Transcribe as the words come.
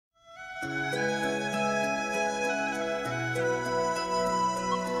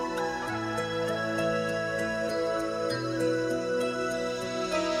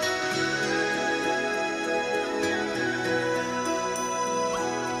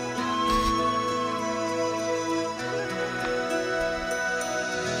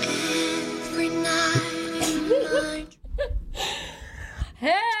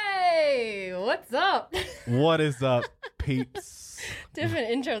What is up, peeps? Different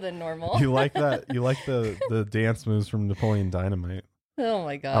intro than normal. You like that? You like the dance moves from Napoleon Dynamite? Oh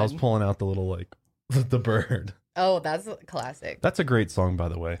my god! I was pulling out the little the bird. Oh, that's a classic. That's a great song, by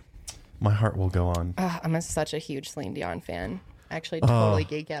the way. My heart will go on. I'm such a huge Celine Dion fan. Actually, totally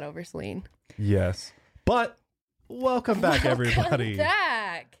geek out over Celine. Yes, but welcome back, everybody.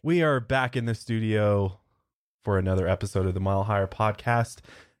 Back. We are back in the studio for another episode of the Mile Higher Podcast,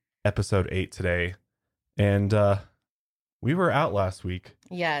 episode 8 today, and we were out last week.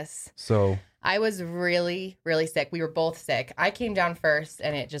 Yes. So I was really, really sick. We were both sick. I came down first,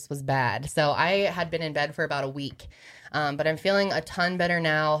 and it just was bad. So I had been in bed for about a week, but I'm feeling a ton better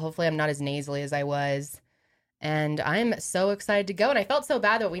now. Hopefully, I'm not as nasally as I was. And I'm so excited to go. And I felt so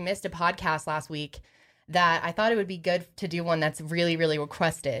bad that we missed a podcast last week that I thought it would be good to do one that's really, really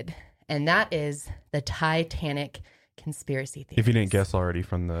requested. And that is the Titanic Conspiracy Theory. if you didn't guess already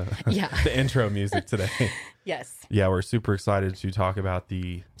from the, the intro music today. Yes. Yeah, we're super excited to talk about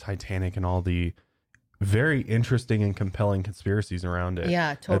the Titanic and all the very interesting and compelling conspiracies around it.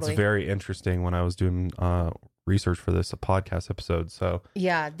 Yeah, totally. It's very interesting when I was doing research for this podcast episode. So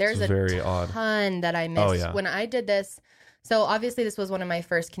yeah, there's a ton that I missed when I did this. So obviously this was one of my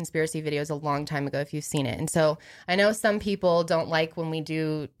first conspiracy videos a long time ago, if you've seen it. And so I know some people don't like when we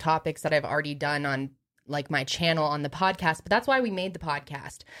do topics that I've already done on like my channel on the podcast, but that's why we made the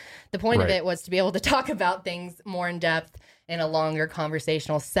podcast. The point of it was to be able to talk about things more in depth in a longer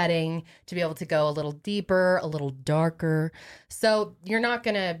conversational setting, to be able to go a little deeper, a little darker. So you're not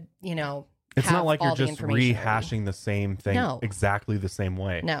going to, it's not like you're just rehashing the same thing exactly the same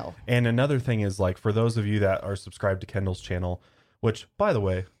way. No. And another thing is, like, for those of you that are subscribed to Kendall's channel, which, by the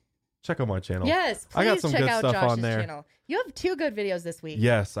way, check out my channel. Yes, please I got some check good out stuff Josh's on there. channel. You have 2 good videos this week.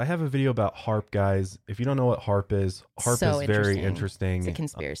 Yes, I have a video about HARP, guys. If you don't know what HARP is very interesting. It's a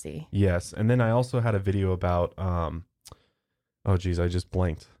conspiracy. Yes, and then I also had a video about oh geez, I just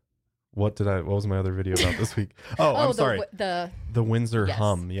blanked. What was my other video about this week? I'm sorry. The Windsor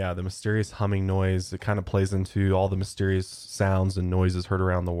hum. Yeah, the mysterious humming noise. It kind of plays into all the mysterious sounds and noises heard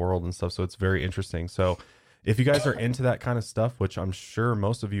around the world and stuff. So it's very interesting. So if you guys are into that kind of stuff, which I'm sure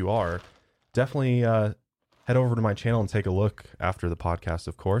most of you are, definitely head over to my channel and take a look after the podcast,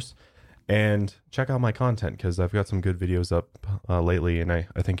 of course, and check out my content because I've got some good videos up lately, and I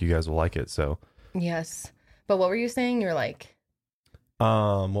think you guys will like it. So yes. But what were you saying? You're like...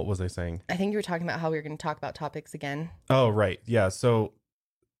 what was I saying? I think you were talking about how we were going to talk about topics again. Oh, right. Yeah. So,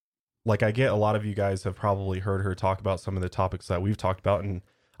 like, I get a lot of you guys have probably heard her talk about some of the topics that we've talked about, and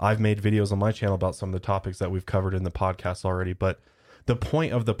I've made videos on my channel about some of the topics that we've covered in the podcast already. But the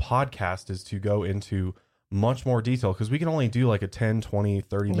point of the podcast is to go into much more detail because we can only do like a 10, 20,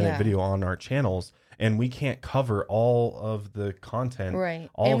 30-minute video on our channels, and we can't cover all of the content, right?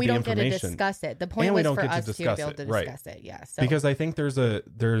 All and of we the don't get to discuss it. The point was for us to be able to discuss it. Yeah, so. Because I think there's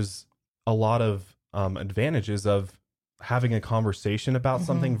a lot of advantages of having a conversation about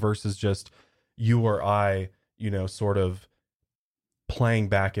something versus just you or I, sort of playing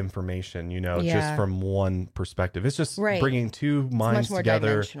back information, just from one perspective. It's just bringing two minds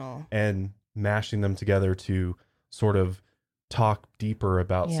together and mashing them together to sort of talk deeper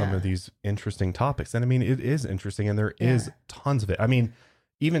about some of these interesting topics. And I mean, it is interesting, and there is tons of it. I mean,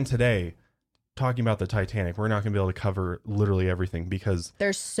 even today, talking about the Titanic, we're not going to be able to cover literally everything because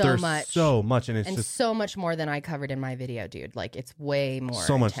there's so much, and it's just so much more than I covered in my video, dude. Like, it's way more,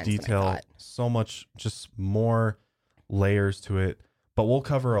 so much detail, so much, just more layers to it. But we'll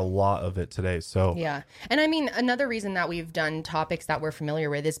cover a lot of it today. So yeah. And I mean, another reason that we've done topics that we're familiar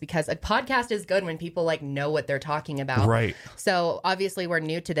with is because a podcast is good when people like know what they're talking about. Right. So obviously we're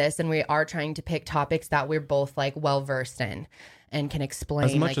new to this, and we are trying to pick topics that we're both like well versed in and can explain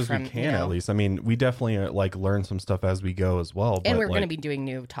as much as we can, at least. I mean, we definitely like learn some stuff as we go as well. And we're going to be doing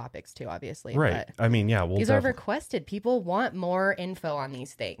new topics too, obviously. Right. But I mean, yeah, these are requested. People want more info on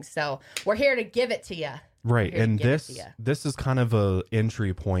these things. So we're here to give it to you. Right. And this is kind of a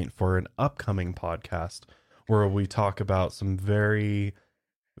entry point for an upcoming podcast where we talk about some very,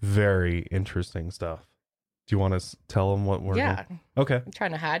 very interesting stuff. Do you want to tell them what we're doing? Okay. I'm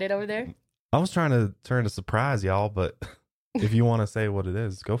trying to hide it over there. I was trying to surprise y'all, but if you want to say what it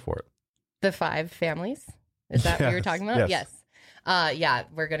is, go for it. The 5 families? Is that what you're talking about? Yes. Yeah,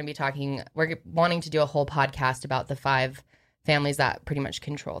 we're going to be we're wanting to do a whole podcast about the 5 families that pretty much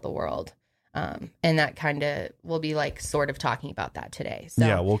control the world. And that kind of, we'll be like sort of talking about that today. So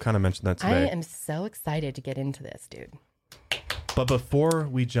yeah, we'll kind of mention that today. I am so excited to get into this, dude. But before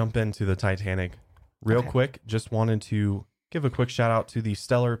we jump into the Titanic, real quick, just wanted to give a quick shout out to the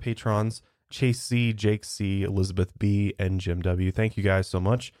stellar patrons, Chase C, Jake C, Elizabeth B, and Jim W. Thank you guys so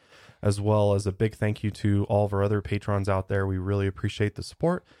much. as well as a big thank you to all of our other patrons out there. We really appreciate the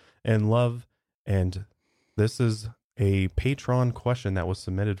support and love. And this is a patron question that was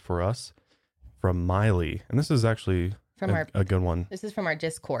submitted for us from Miley. And this is actually a good one. This is from our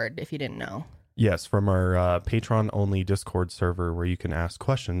Discord, if you didn't know. Yes, from our patron-only Discord server where you can ask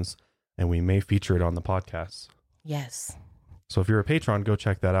questions, and we may feature it on the podcast. Yes. So if you're a patron, go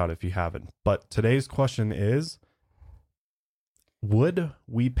check that out if you haven't. But today's question is, would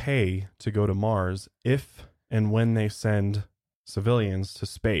we pay to go to Mars if and when they send civilians to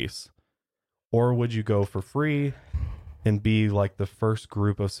space? Or would you go for free and be like the first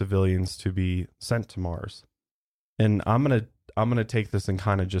group of civilians to be sent to Mars? And I'm gonna take this and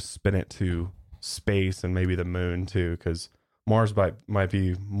kind of just spin it to space and maybe the moon too, because Mars might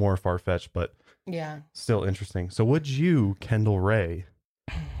be more far-fetched, but yeah, still interesting. So would you, Kendall Ray,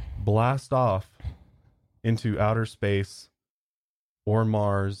 blast off into outer space or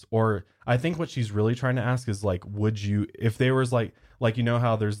Mars? Or I think what she's really trying to ask is like, would you, if there was like you know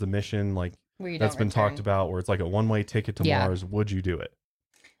how there's the mission like that's been talked about where it's like a one-way ticket to Mars, would you do it?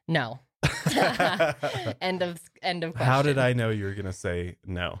 No. End of question. How did I know you were gonna say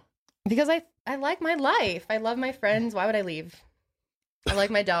no? Because I like my life. I love my friends. Why would I leave? I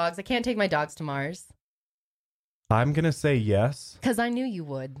like my dogs. I can't take my dogs to Mars. I'm gonna say yes. Because I knew you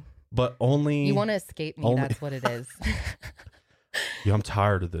would. But only... You want to escape me. That's what it is. Yeah, I'm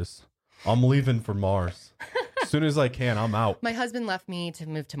tired of this. I'm leaving for Mars. As soon as I can, I'm out. My husband left me to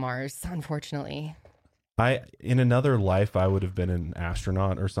move to Mars, unfortunately. In another life, I would have been an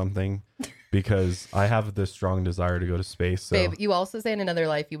astronaut or something because I have this strong desire to go to space. So. Babe, you also say in another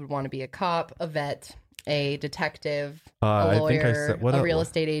life you would want to be a cop, a vet, a detective, a lawyer, I think I said, a real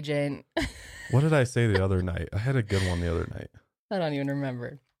estate agent. What did I say the other night? I had a good one the other night. I don't even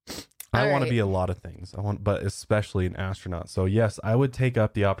remember. I want to be a lot of things. But especially an astronaut. So yes, I would take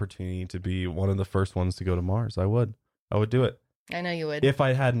up the opportunity to be one of the first ones to go to Mars. I would do it. I know you would. If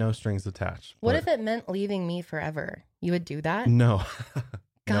I had no strings attached. What if it meant leaving me forever? You would do that? No.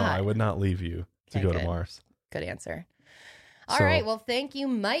 No, I would not leave you to go to Mars. Good answer. All right. Well, thank you,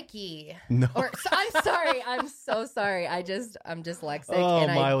 Mikey. No. I'm sorry. I'm so sorry. I'm dyslexic. Oh,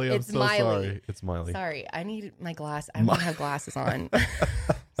 and Miley, I'm it's so Miley. sorry. It's Miley. Sorry. I need my glass. I don't have glasses on.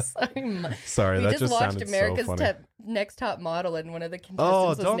 Sorry, that just sounded America's so funny. Next Top Model, and one of the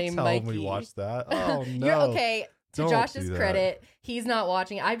contestants was named Mikey. Oh, don't tell him we watched that. Oh, no. You're okay. To Josh's credit, he's not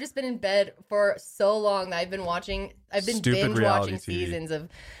watching. I've just been in bed for so long that I've been binge watching seasons of.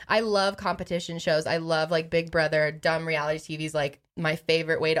 I love competition shows. I love like Big Brother, dumb reality TV is like my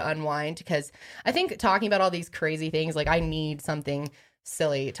favorite way to unwind because I think talking about all these crazy things, like I need something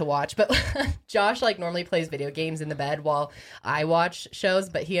silly to watch. But Josh like normally plays video games in the bed while I watch shows,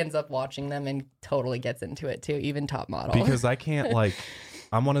 but he ends up watching them and totally gets into it too, even Top Model. Because I can't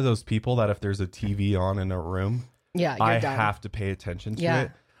I'm one of those people that if there's a TV on in a room, I have to pay attention to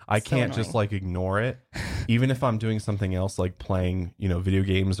it. I can't just like ignore it. Even if I'm doing something else like playing, video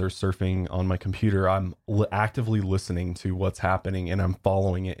games or surfing on my computer, I'm actively listening to what's happening and I'm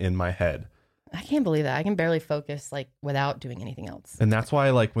following it in my head. I can't believe that. I can barely focus like without doing anything else. And that's why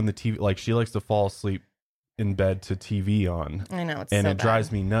like when the TV, like she likes to fall asleep in bed to TV on. I know, it's and so it bad.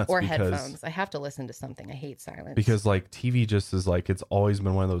 Drives me nuts. Or because headphones. I have to listen to something. I hate silence. Because like TV just is like, it's always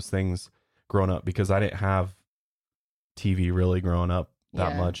been one of those things growing up because I didn't have TV really growing up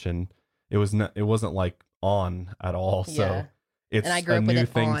that much, and it wasn't like on at all. So it's a new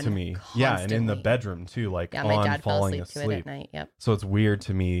thing to me. Constantly. Yeah, and in the bedroom too, like my on dad falling fell asleep asleep to it at night. Yep. So it's weird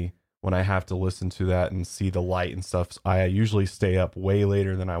to me when I have to listen to that and see the light and stuff. I usually stay up way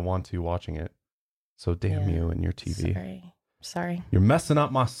later than I want to watching it. So damn you and your TV. Sorry. You're messing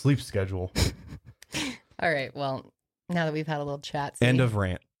up my sleep schedule. All right. Well, now that we've had a little chat. End of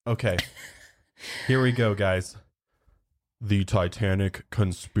rant. Okay. Here we go, guys. The Titanic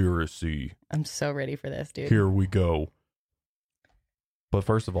Conspiracy. I'm so ready for this, dude. Here we go. But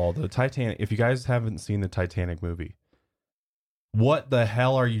first of all, the Titanic, if you guys haven't seen the Titanic movie, what the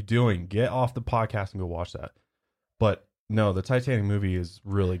hell are you doing? Get off the podcast and go watch that. But no, the Titanic movie is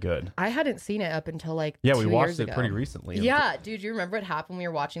really good. I hadn't seen it up until like 2 we watched years it ago. pretty recently. Yeah, dude, you remember what happened when we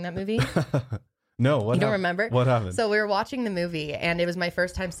were watching that movie? No, what you don't remember? What happened? So we were watching the movie and it was my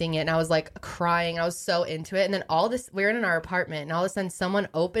first time seeing it and I was like crying. I was so into it. And then we were in our apartment and all of a sudden someone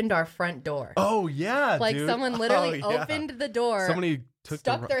opened our front door. Oh yeah, like dude. Someone literally opened the door. Somebody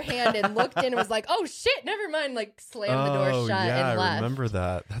stuck their hand and looked in and was like, oh shit, never mind. Like slammed the door shut and left. I remember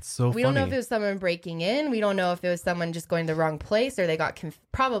that. That's so funny. We don't know if it was someone breaking in. We don't know if it was someone just going to the wrong place or they got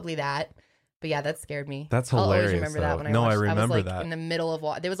probably that. But yeah, that scared me. That's hilarious. I'll always remember that when I watched. I remember I was like that. in the middle of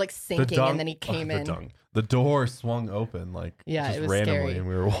water. There was like sinking, and then he came in. The door swung open just it was randomly, scary. and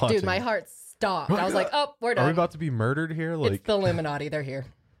we were watching. Dude, my heart stopped. I was like, "Oh, we're done." Are we about to be murdered here? Like it's the Illuminati. They're here.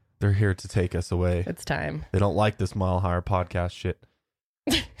 They're here to take us away. It's time. They don't like this Mile Higher podcast shit.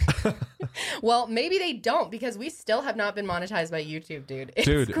 Well, maybe they don't, because we still have not been monetized by YouTube, dude.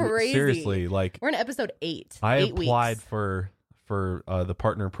 It's crazy. Seriously, like we're in episode 8. I 8 applied weeks. for the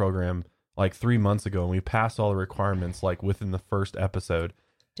partner program like 3 months ago, and we passed all the requirements like within the first episode,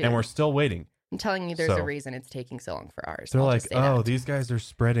 Dude, and we're still waiting. I'm telling you, there's a reason it's taking so long for ours. They're like, oh, these guys are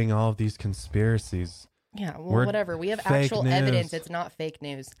spreading all of these conspiracies. Yeah, well, whatever. We have actual evidence. It's not fake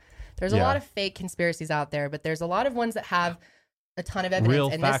news. There's a lot of fake conspiracies out there, but there's a lot of ones that have a ton of evidence. Real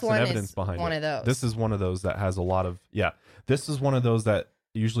and facts this one and evidence is behind one it. of those. This is one of those that has a lot of, this is one of those that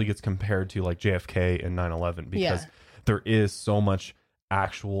usually gets compared to like JFK and 9/11 because there is so much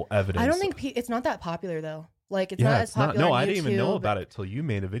actual evidence. I don't think it's not that popular though. Like it's not as popular. No, on I didn't even YouTube. know about it till you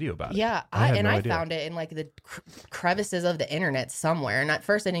made a video about it. Yeah, I found it in like the crevices of the internet somewhere. And at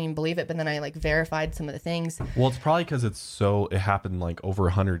first I didn't even believe it, but then I like verified some of the things. Well, it's probably because it happened like over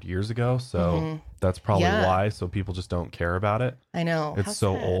 100 years ago, so that's probably why. So people just don't care about it. I know. It's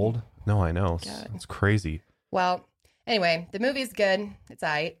so old. No, I know. It's crazy. Well, anyway, the movie's good. It's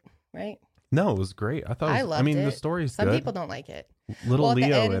aight, right? No, it was great. I thought. I loved it. The story's good. Some people don't like it. Little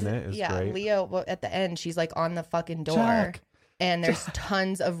Leo in it is great. Leo. Well, at the end, she's like on the fucking door, Jack. and there's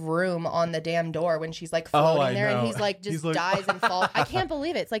tons of room on the damn door when she's like floating there, and he's like dies and falls. I can't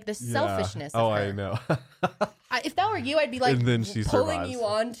believe it. It's like the selfishness. Of her. I know. If that were you, I'd be like and then she pulling survives. you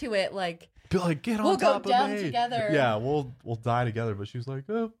onto it, like. Be like, get on we'll top go down of me. Together. Yeah, we'll die together. But she's like,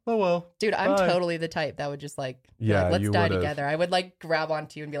 oh well. Dude, I'm totally the type that would just like, let's die together. I would like grab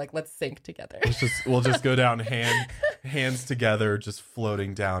onto you and be like, let's sink together. We'll just go down hands together, just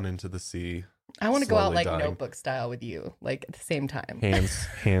floating down into the sea. I want to go out like Notebook style with you, like at the same time.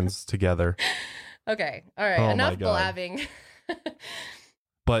 Hands together. Okay, all right. Enough blabbing.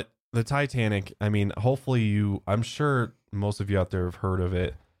 But the Titanic, I mean, hopefully I'm sure most of you out there have heard of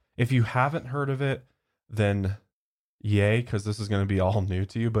it. If you haven't heard of it, then yay, because this is going to be all new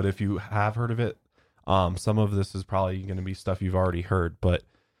to you. But if you have heard of it, some of this is probably going to be stuff you've already heard. But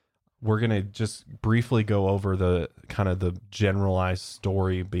we're going to just briefly go over the kind of the generalized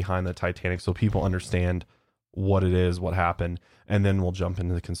story behind the Titanic so people understand what it is, what happened, and then we'll jump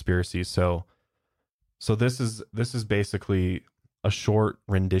into the conspiracy. So this is basically a short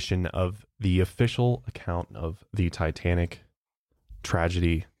rendition of the official account of the Titanic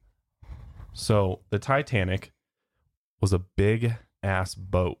tragedy. So the Titanic was a big ass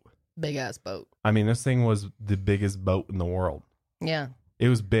boat. Big ass boat. I mean, this thing was the biggest boat in the world. Yeah. It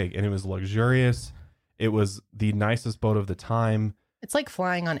was big and it was luxurious. It was the nicest boat of the time. It's like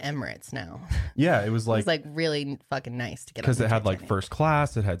flying on Emirates now. Yeah, it was like really fucking nice to get on. Because it had like first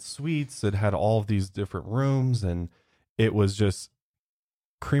class, it had suites, it had all of these different rooms, and it was just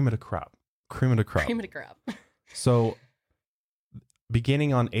cream of the crop. Cream of the crop. Cream of the crop. So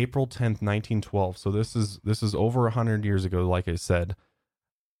beginning on April 10th, 1912. So this is over 100 years ago, like I said.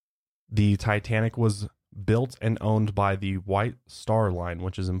 The Titanic was built and owned by the White Star Line,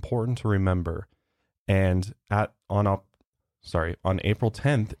 which is important to remember. And on April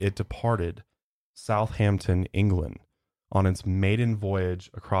 10th, it departed Southampton, England, on its maiden voyage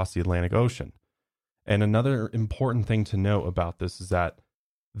across the Atlantic Ocean. And another important thing to note about this is that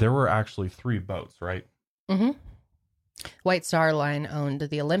there were actually 3 boats, right? Mm-hmm. White Star Line owned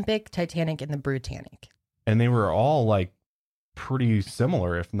the Olympic, Titanic, and the Britannic. And they were all like pretty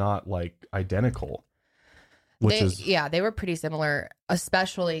similar, if not like identical. They were pretty similar,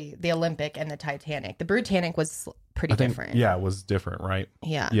 especially the Olympic and the Titanic. The Britannic was pretty different. Yeah, it was different, right?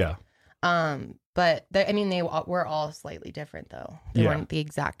 Yeah. Yeah. But they were all slightly different, though. They weren't the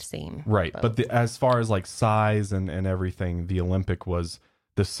exact same. Right. boat. But as far as like size and everything, the Olympic was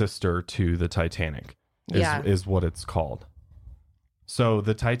the sister to the Titanic, is what it's called. So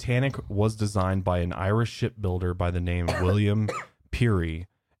the Titanic was designed by an Irish shipbuilder by the name of William Peary,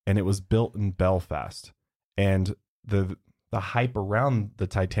 and it was built in Belfast. And the hype around the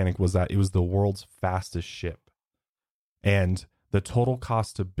Titanic was that it was the world's fastest ship. And the total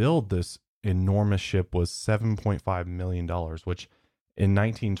cost to build this enormous ship was $7.5 million, which in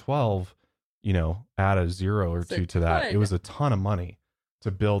 1912, add a zero or two to that, it was a ton of money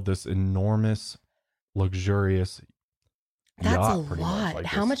to build this enormous, luxurious yacht. That's a lot. Like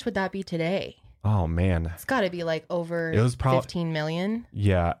How much would that be today? Oh, man. It's got to be like over 15 million.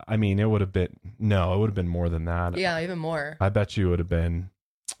 Yeah. I mean, it would have been more than that. Yeah, even more. I bet you it would have been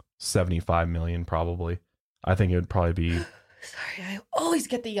 75 million probably. I think it would probably be Sorry, I always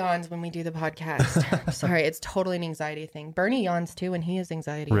get the yawns when we do the podcast. I'm sorry, it's totally an anxiety thing. Bernie yawns too when he has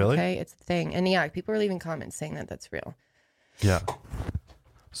anxiety. Really? Okay, it's a thing. And yeah, people are leaving comments saying that that's real. Yeah.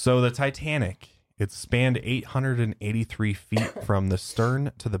 So the Titanic, it spanned 883 feet from the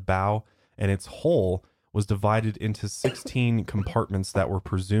stern to the bow, and its hull was divided into 16 compartments that were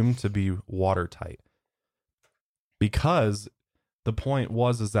presumed to be watertight. Because the point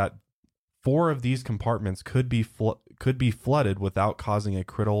is that 4 of these compartments could be flooded without causing a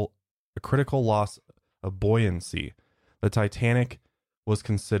critical loss of buoyancy. The Titanic was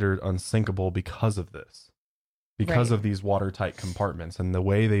considered unsinkable because of this, because of these watertight compartments and the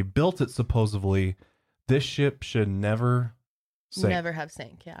way they built it. Supposedly, this ship should never sink. Never have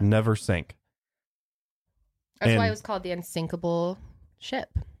sank. Yeah. Never sink. That's why it was called the unsinkable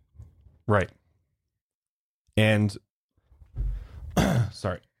ship. Right. And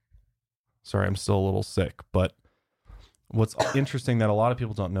Sorry, I'm still a little sick. But what's interesting that a lot of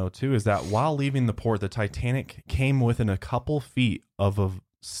people don't know, too, is that while leaving the port, the Titanic came within a couple feet of a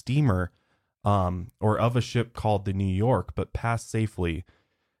steamer or of a ship called the New York, but passed safely.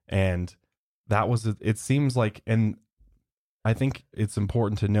 And that was, it seems like, and I think it's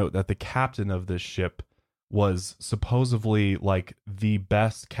important to note that the captain of this ship was supposedly like the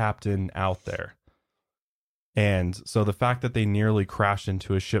best captain out there. And so the fact that they nearly crashed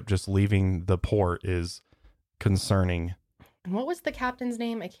into a ship just leaving the port is concerning. And what was the captain's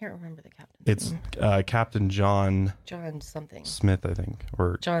name? I can't remember the captain's name. It's Captain John something Smith, I think,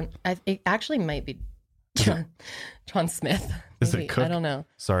 or John. It actually might be John Smith. Is it Cook? I don't know.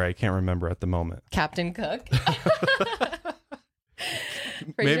 Sorry, I can't remember at the moment. Captain Cook.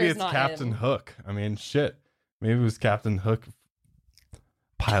 Maybe it's Captain Hook. I mean, shit. Maybe it was Captain Hook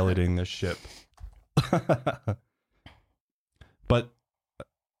piloting this ship. But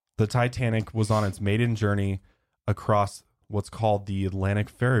the Titanic was on its maiden journey across what's called the Atlantic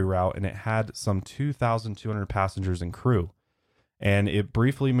Ferry Route, and it had some 2,200 passengers and crew. And it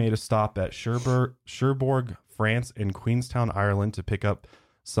briefly made a stop at Cherbourg, France, and Queenstown, Ireland to pick up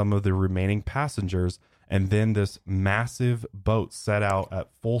some of the remaining passengers. And then this massive boat set out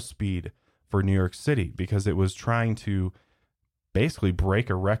at full speed for New York City because it was trying to basically break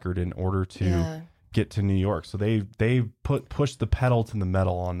a record in order to get to New York. So they pushed the pedal to the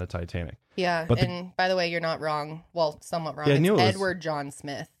metal on the Titanic. Yeah, but by the way, you're not wrong. Well, somewhat wrong. Yeah, it's Edward John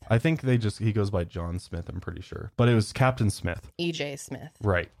Smith. I think he goes by John Smith, I'm pretty sure. But it was Captain Smith. E.J. Smith.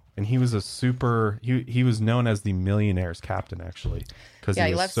 Right. And he was he was known as the millionaire's captain, actually.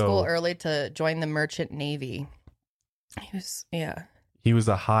 He left school early to join the merchant navy. He was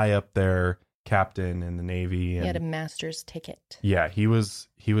a high up there captain in the Navy. And he had a master's ticket. Yeah, he was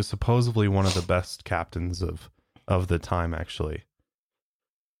supposedly one of the best captains of the time, actually.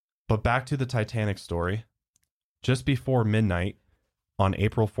 But back to the Titanic story. Just before midnight on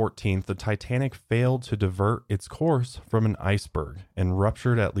April 14th, the Titanic failed to divert its course from an iceberg and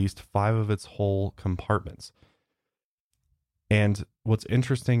ruptured at least 5 of its hull compartments. And what's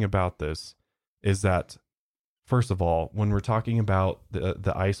interesting about this is that, first of all, when we're talking about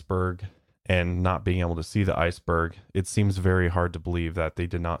the iceberg and not being able to see the iceberg, it seems very hard to believe that they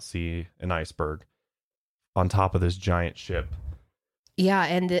did not see an iceberg on top of this giant ship. Yeah,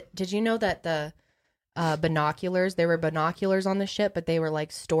 and did you know that the binoculars, there were binoculars on the ship, but they were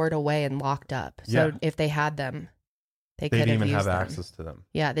like stored away and locked up. So if they had them, they couldn't even have access to them.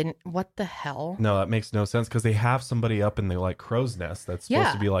 Yeah, they didn't. What the hell? No, that makes no sense because they have somebody up in the like crow's nest that's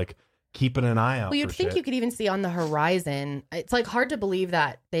supposed to be like keeping an eye out. Well, you'd think you could even see on the horizon. It's like hard to believe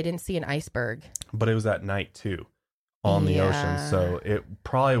that they didn't see an iceberg. But it was at night too, on the ocean, so it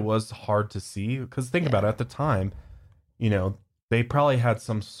probably was hard to see. Because think about it, at the time, they probably had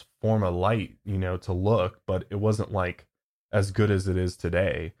some form of light, to look, but it wasn't like as good as it is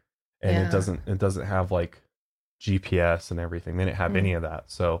today, and it doesn't have like GPS and everything. They didn't have any of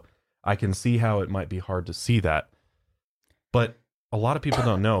that, so I can see how it might be hard to see that. But a lot of people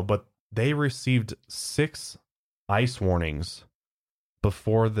don't know, but they received 6 ice warnings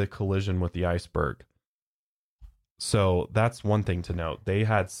before the collision with the iceberg. So that's one thing to note. They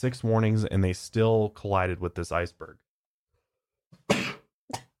had 6 warnings and they still collided with this iceberg.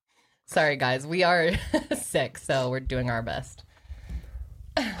 Sorry, guys. We are sick, so we're doing our best.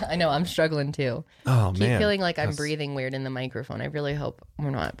 I know, I'm struggling too. Oh, man. Keep feeling like I'm breathing weird in the microphone. I really hope we're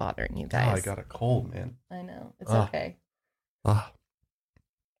not bothering you guys. Oh, I got a cold, man. I know. It's okay.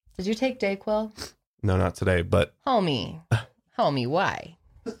 Did you take Dayquil? No, not today, but... Homie, why?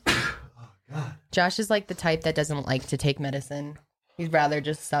 Oh, God. Josh is like the type that doesn't like to take medicine. He'd rather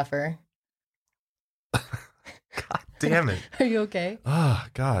just suffer. God damn it. Are you okay? Oh,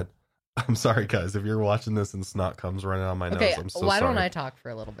 God. I'm sorry, guys. If you're watching this and snot comes running on my nose, I'm so why sorry. don't I talk for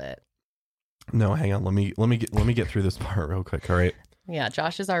a little bit? No, hang on. Let me get through this part real quick. All right. Yeah,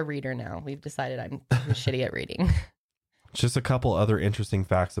 Josh is our reader now. We've decided I'm shitty at reading. Just a couple other interesting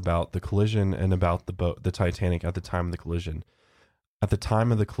facts about the collision and about the boat, the Titanic, at the time of the collision. At the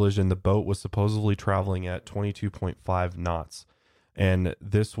time of the collision, the boat was supposedly traveling at 22.5 knots, and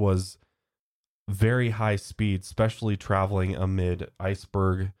this was very high speed, especially traveling amid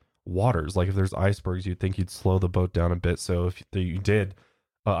iceberg waters. Like if there's icebergs, you'd think you'd slow the boat down a bit. So if you did,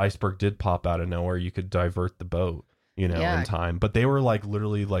 iceberg did pop out of nowhere, you could divert the boat, in time. But they were like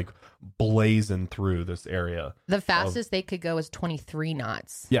literally like blazing through this area. The fastest they could go was 23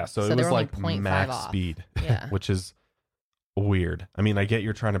 knots. Yeah, so it was like max speed, which is weird. I mean, I get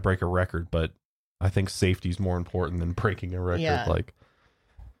you're trying to break a record, but I think safety is more important than breaking a record. Yeah. Like,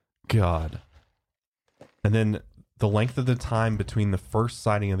 God. And then the length of the time between the first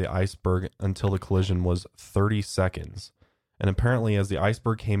sighting of the iceberg until the collision was 30 seconds. And apparently, as the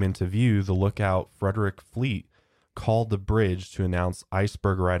iceberg came into view, the lookout Frederick Fleet called the bridge to announce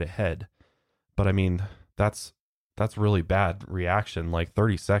iceberg right ahead. But I mean, that's really bad reaction. Like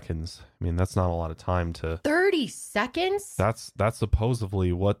 30 seconds. I mean, that's not a lot of time to. 30 seconds? That's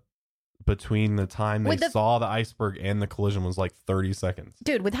supposedly what between the time they saw the iceberg and the collision was like 30 seconds.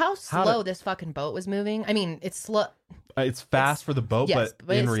 Dude, with how slow this fucking boat was moving. I mean, it's slow. It's fast for the boat, yes,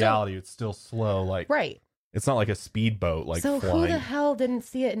 but in reality, it's still slow. Like, right. It's not like a speedboat, like so flying. Who the hell didn't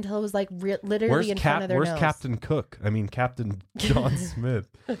see it until it was like literally in front of their nose? Where's Captain Cook? I mean, Captain John Smith.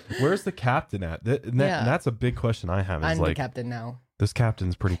 Where's the captain at? And that's a big question I have. I'm the captain now. This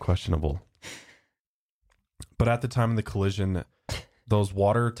captain's pretty questionable. But at the time of the collision, those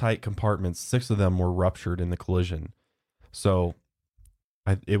watertight compartments, 6 of them were ruptured in the collision. So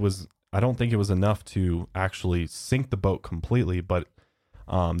I don't think it was enough to actually sink the boat completely, but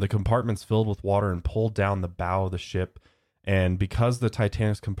the compartments filled with water and pulled down the bow of the ship. And because the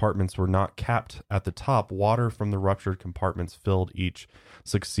Titanic's compartments were not capped at the top, water from the ruptured compartments filled each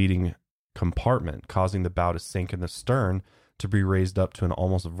succeeding compartment, causing the bow to sink and the stern to be raised up to an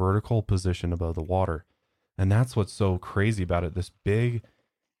almost vertical position above the water. And that's what's so crazy about it. This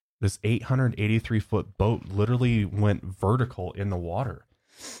 883-foot boat literally went vertical in the water.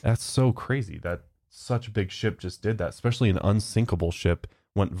 That's so crazy that such a big ship just did that, especially an unsinkable ship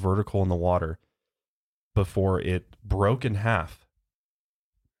went vertical in the water before it broke in half.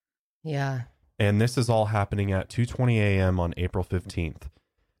 Yeah. And this is all happening at 2:20 a.m. on April 15th.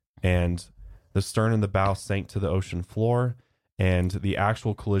 And the stern and the bow sank to the ocean floor, and the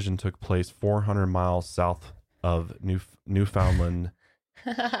actual collision took place 400 miles south of Newfoundland,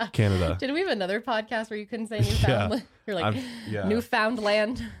 Canada. Did we have another podcast where you couldn't say Newfoundland? You're like,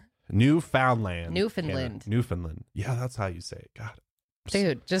 Newfoundland. Newfoundland. Newfoundland. Canada. Newfoundland. Yeah, that's how you say it. God.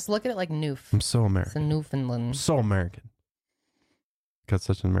 Dude, just look at it like Newf. I'm so American. It's a Newfoundland. I'm so American. Got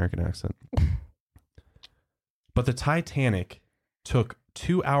such an American accent. But the Titanic took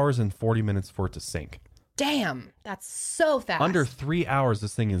 2 hours and 40 minutes for it to sink. Damn, that's so fast. Under 3 hours,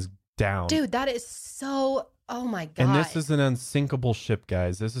 this thing is down. Dude, that is so... Oh my God. And this is an unsinkable ship,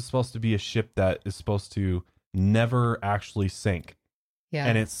 guys. This is supposed to be a ship that is supposed to never actually sink. Yeah.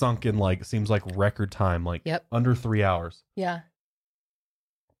 And it sunk in like, seems like record time, like under 3 hours. Yeah.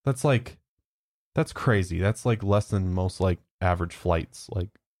 That's crazy. That's like less than most like average flights. Like,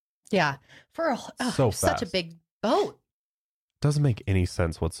 yeah. For such a big boat. Doesn't make any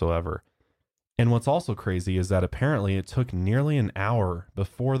sense whatsoever. And what's also crazy is that apparently it took nearly an hour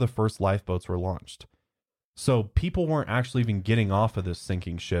before the first lifeboats were launched. So people weren't actually even getting off of this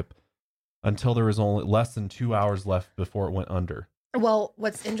sinking ship until there was only less than 2 hours left before it went under. Well,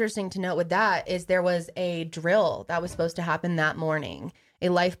 what's interesting to note with that is there was a drill that was supposed to happen that morning, a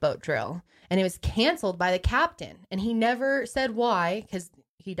lifeboat drill, and it was canceled by the captain. And he never said why, because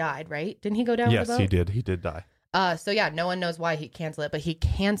he died, right? Didn't he go down with the boat? Yes, he did. He did die. So yeah, no one knows why he canceled it, but he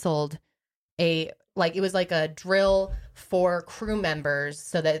canceled it was like a drill for crew members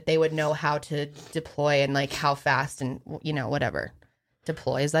so that they would know how to deploy and like how fast and, whatever.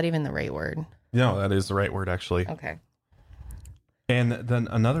 Deploy, is that even the right word? No, that is the right word, actually. Okay. And then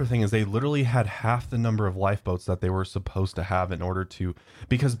another thing is they literally had half the number of lifeboats that they were supposed to have in order to,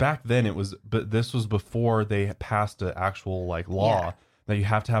 because back then but this was before they passed an actual like law that you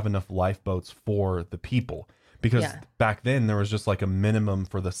have to have enough lifeboats for the people. Because back then there was just like a minimum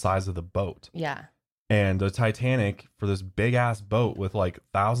for the size of the boat. Yeah. And the Titanic, for this big ass boat with like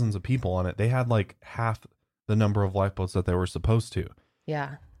thousands of people on it, they had like half the number of lifeboats that they were supposed to.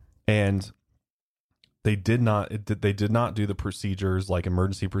 Yeah. And they did not do the procedures, like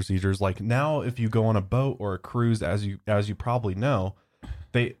emergency procedures. Like now, if you go on a boat or a cruise, as you probably know,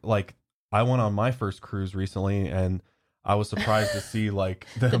 they like I went on my first cruise recently, and I was surprised to see like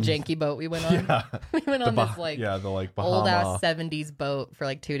the janky boat we went on. Yeah, we went on this like the like old ass 70s boat for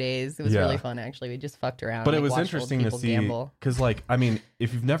like 2 days. It was really fun actually. We just fucked around. But it was interesting to see because like I mean,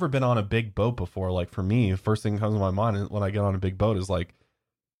 if you've never been on a big boat before, like for me, first thing that comes to my mind when I get on a big boat is like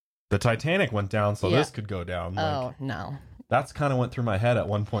the Titanic went down, so this could go down. Oh no. That's kind of went through my head at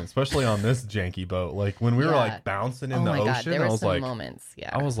one point, especially on this janky boat. Like when we were like bouncing in the ocean, there were I was some like, moments.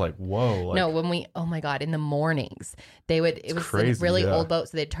 Yeah, I was like, whoa. Like, no, when we, oh my God, in the mornings, it was crazy, a really old boat.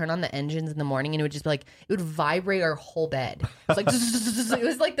 So they'd turn on the engines in the morning and it would just be like, it would vibrate our whole bed. It's like, it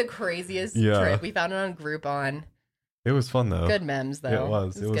was like the craziest trip. We found it on Groupon. It was fun though. Good memes though. It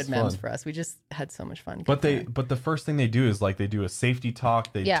was good fun. Memes for us. We just had so much fun. But the first thing they do is like, they do a safety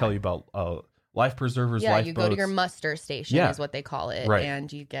talk. They tell you about, life preservers, you lifeboats. Go to your muster station is what they call it. Right.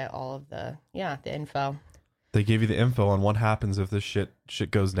 And you get all of the info. They give you the info on what happens if this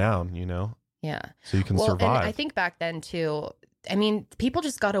shit goes down, you know? Yeah. So you can survive. And I think back then too, I mean, people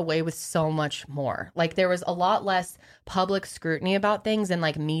just got away with so much more. Like there was a lot less public scrutiny about things and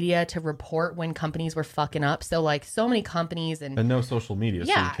like media to report when companies were fucking up. So like so many companies and no social media,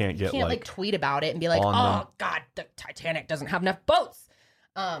 so you can't get like tweet about it and be like, oh God, the Titanic doesn't have enough boats.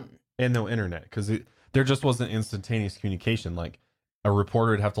 And no internet, because there just wasn't instantaneous communication. Like a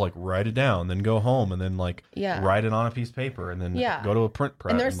reporter would have to like write it down, then go home and then like write it on a piece of paper and then go to a print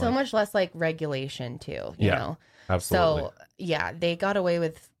press. And there's so much less like regulation too, you know? Absolutely. So yeah, they got away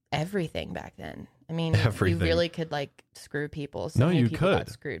with everything back then. I mean, you really could like screw people. So many people got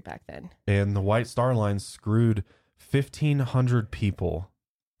screwed back then. And the White Star Line screwed 1,500 people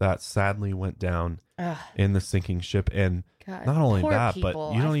that sadly went down in the sinking ship. And God, not only that, people.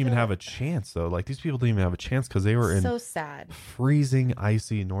 but you don't even have a chance though. Like these people didn't even have a chance because they were in so sad, freezing,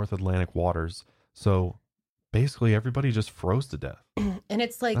 icy North Atlantic waters. So basically everybody just froze to death. And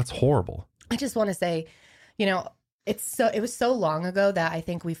it's like, that's horrible. I just want to say, you know, it was so long ago that I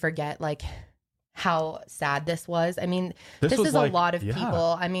think we forget like how sad this was. I mean, this is like, a lot of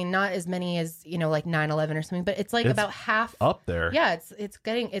people. I mean, not as many as, you know, like 9/11 or something, but it's like about half up there. Yeah,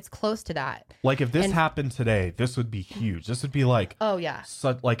 it's close to that. Like if this happened today, this would be huge. This would be like, oh yeah.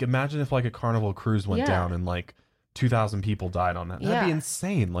 Like imagine if like a Carnival cruise went down and like 2,000 people died on that. That'd be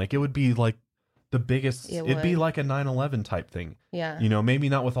insane. Like it would be like the biggest, it'd be like a 9/11 type thing. Yeah. You know, maybe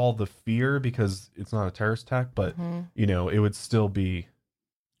not with all the fear because it's not a terrorist attack, but you know, it would still be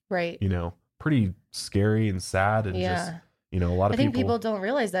you know, pretty scary and sad and just, you know, a lot of people. I think people don't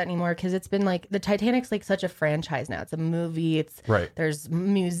realize that anymore because it's been like the Titanic's like such a franchise now. It's a movie. It's there's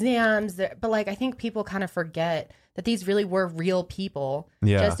museums there, but like I think people kind of forget that these really were real people,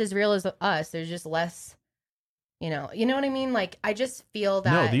 just as real as us. There's just less, you know what I mean? Like I just feel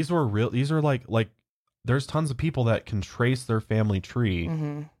that no, these were real. These are like there's tons of people that can trace their family tree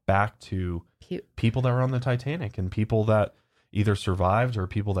back to people that were on the Titanic and people that either survived or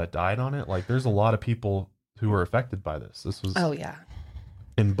people that died on it. Like there's a lot of people who were affected by this. This was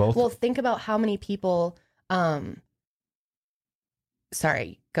in both. Well, think about how many people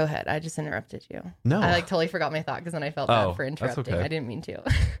sorry, go ahead. I just interrupted you. No, I like totally forgot my thought because then I felt bad for interrupting. Okay. I didn't mean to.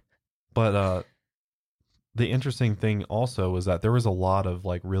 But the interesting thing also was that there was a lot of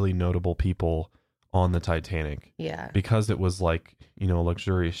like really notable people on the Titanic. Yeah. Because it was like, you know, a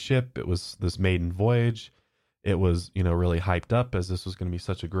luxurious ship. It was this maiden voyage. It was, you know, really hyped up as this was going to be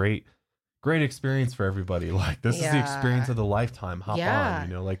such a great experience for everybody. Like this is the experience of the lifetime. Hop on,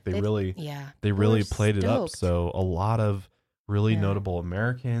 you know, like they really played it up. So a lot of really notable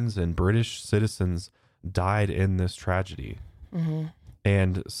Americans and British citizens died in this tragedy.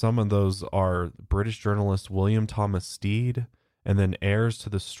 And some of those are British journalist William Thomas Stead, and then heirs to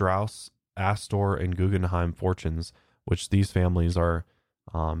the Strauss, Astor, and Guggenheim fortunes, which these families are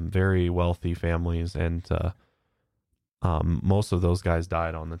very wealthy families, and most of those guys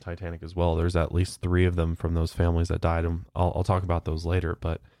died on the Titanic as well. There's at least 3 of them from those families that died. I'll talk about those later,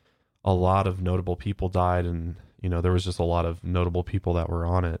 but a lot of notable people died, and you know there was just a lot of notable people that were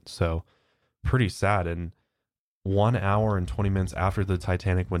on it. So pretty sad. And 1 hour and 20 minutes after the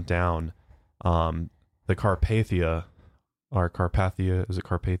Titanic went down, the Carpathia, or Carpathia, is it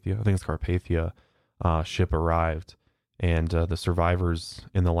Carpathia? I think it's Carpathia ship arrived, and the survivors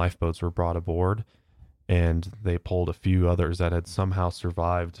in the lifeboats were brought aboard, and they pulled a few others that had somehow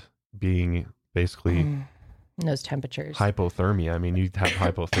survived being basically in those temperatures. Hypothermia. I mean, you'd have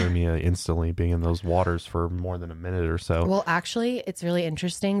hypothermia instantly being in those waters for more than a minute or so. Well, actually, it's really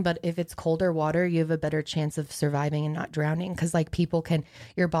interesting, but if it's colder water, you have a better chance of surviving and not drowning because like people can,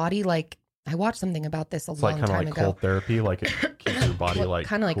 your body like, I watched something about this a long time ago. It's like kind of like cold therapy, like it keeps your body like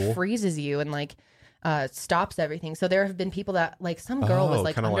kind of cool. like freezes you and like stops everything. So there have been people that, like, some girl was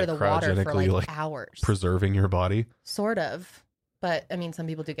like under the water for like hours, preserving your body, sort of. But I mean, some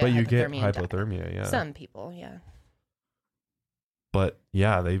people do get hypothermia. But you get hypothermia, yeah. Some people, yeah. But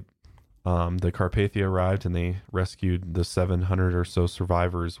yeah, they the Carpathia arrived and they rescued the 700 or so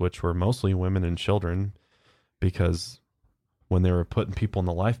survivors, which were mostly women and children, because when they were putting people in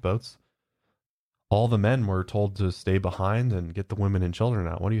the lifeboats, all the men were told to stay behind and get the women and children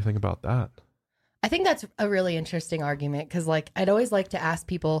out. What do you think about that? I think that's a really interesting argument, because, like, I'd always like to ask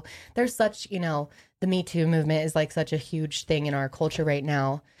people, there's such, you know, the Me Too movement is like such a huge thing in our culture right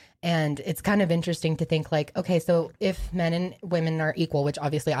now. And it's kind of interesting to think, like, okay, so if men and women are equal, which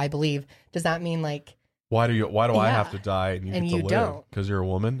obviously I believe, does that mean, like, why do I have to die and you get to live? Don't, because you're a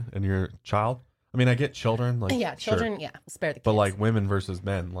woman and you're a child? I mean, I get children, like, children, sure. Spare the kids. But like women versus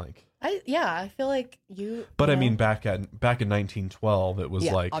men, like, I feel like you. But you I mean, back in 1912, it was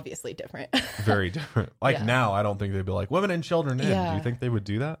like obviously different, very different. Like now, I don't think they'd be like women and children in. Do you think they would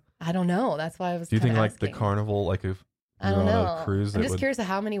do that? I don't know. That's why I was. Do you think asking. Like the carnival, like if I don't know, on a cruise, I'm just curious of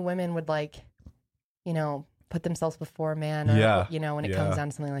how many women would, like, you know, put themselves before a man, or you know, when it comes down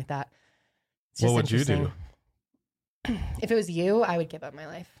to something like that. What would you do? If it was you, I would give up my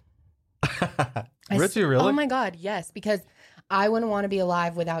life. Would you really? Oh my God, yes, because I wouldn't want to be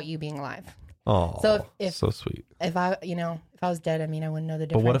alive without you being alive. Oh, so if so sweet. If I was dead, I mean, I wouldn't know the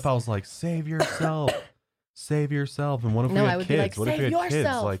difference. But what if I was like, save yourself, save yourself? And what if we had kids? Like, what if you had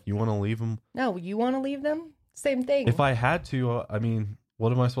kids? Like, you want to leave them? No, you want to leave them? Same thing. If I had to, I mean,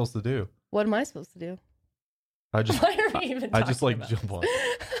 what am I supposed to do? What am I supposed to do? I just, Why are we even I just like about jump on.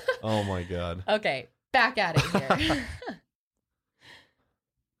 Oh my God. Okay, back at it here.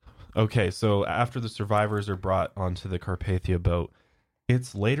 Okay, so after the survivors are brought onto the Carpathia boat,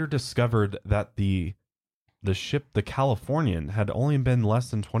 it's later discovered that the ship, the Californian, had only been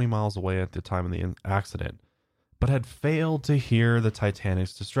less than 20 miles away at the time of the accident, but had failed to hear the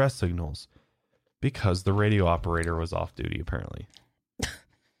Titanic's distress signals because the radio operator was off duty, apparently.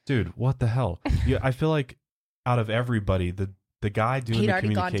 Dude, what the hell? Yeah, I feel like out of everybody, the guy doing the communication...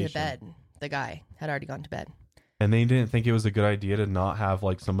 He'd already gone to bed. The guy had already gone to bed. And they didn't think it was a good idea to not have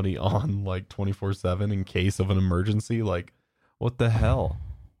like somebody on like 24/7 in case of an emergency. Like, what the hell?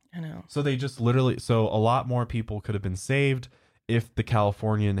 I know. So they just literally, so a lot more people could have been saved if the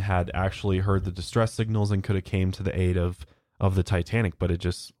Californian had actually heard the distress signals and could have came to the aid of the Titanic, but it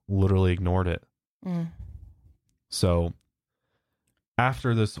just literally ignored it. Mm. So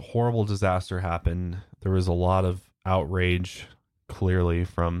after this horrible disaster happened, there was a lot of outrage, clearly,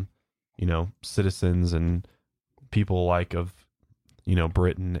 from, you know, citizens and people like of, you know,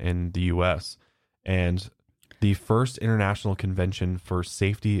 Britain and the US. And the first international convention for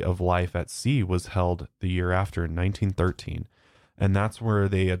safety of life at sea was held the year after, in 1913. And that's where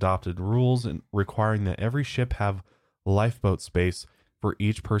they adopted rules and requiring that every ship have lifeboat space for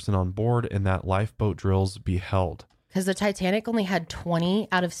each person on board, and that lifeboat drills be held. Because the Titanic only had 20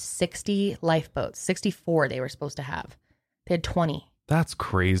 out of 60 lifeboats. 64 they were supposed to have. They had 20. That's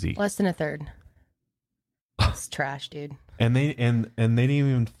crazy. Less than a third. It's trash, dude. And they didn't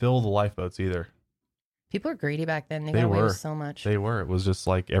even fill the lifeboats either. People were greedy back then. They got away with so much. They were. It was just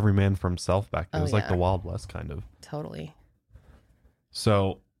like every man for himself back then. It was like the Wild West, kind of. Totally.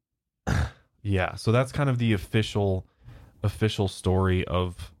 So, yeah. So that's kind of the official story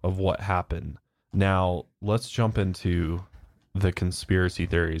of what happened. Now, let's jump into the conspiracy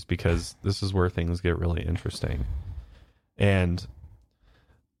theories, because this is where things get really interesting. And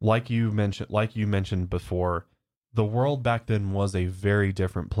like you mentioned before, the world back then was a very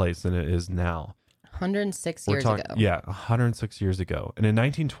different place than it is now. 106 years ago. Yeah, 106 years ago. And in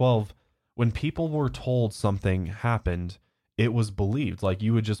 1912, when people were told something happened, it was believed. Like,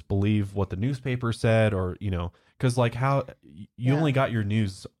 you would just believe what the newspaper said, or, you know, because like how you only got your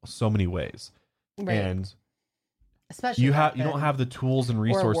news so many ways. Right. And especially you don't have the tools and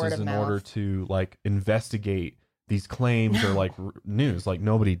resources in order to like investigate these claims or like news. Like,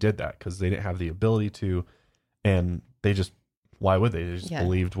 nobody did that because they didn't have the ability to, and they just, why would they? They just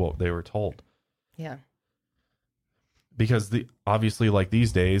believed what they were told. Yeah. Because obviously, like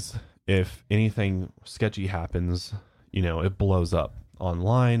these days, if anything sketchy happens, you know, it blows up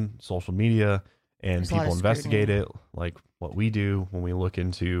online, social media, and people investigate it, like what we do when we look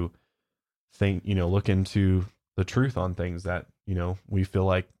into the truth on things that, you know, we feel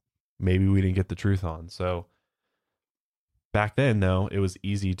like maybe we didn't get the truth on. So back then, though, it was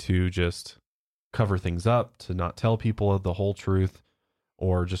easy to just cover things up, to not tell people the whole truth,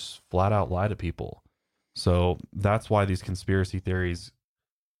 or just flat out lie to people. So that's why these conspiracy theories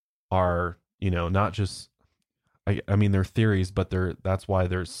are, you know, not just, I mean, they're theories, but that's why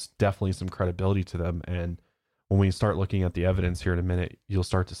there's definitely some credibility to them. And when we start looking at the evidence here in a minute, you'll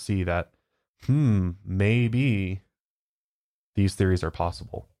start to see that, maybe these theories are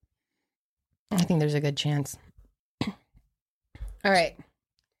possible. I think there's a good chance. All right.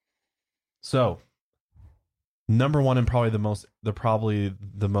 So, number one, and probably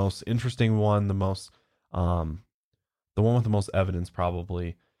the most interesting one, the one with the most evidence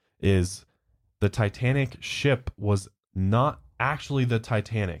probably, is the Titanic ship was not actually the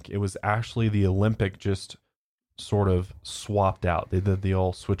Titanic. It was actually the Olympic, just sort of swapped out. They did the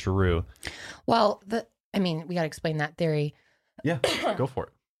old switcheroo. Well, we got to explain that theory. Yeah, go for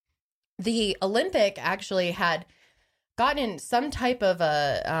it. The Olympic actually had gotten in some type of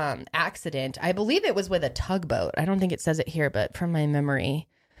a accident. I believe it was with a tugboat. I don't think it says it here, but from my memory.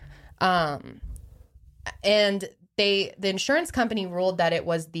 And the insurance company ruled that it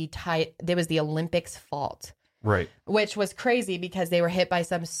was the Olympic's fault. Right. Which was crazy because they were hit by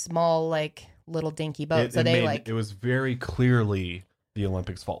some small, like, little dinky boat. It was very clearly the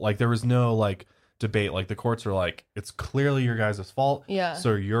Olympics' fault. Like, there was no, like, debate. Like, the courts are like, it's clearly your guys' fault. Yeah.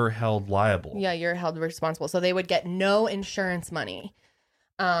 So you're held liable. Yeah, you're held responsible. So they would get no insurance money.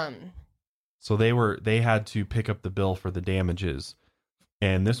 So they had to pick up the bill for the damages.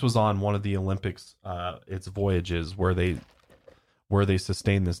 And this was on one of the Olympics, its voyages where they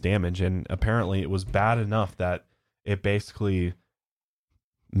sustained this damage. And apparently it was bad enough that it basically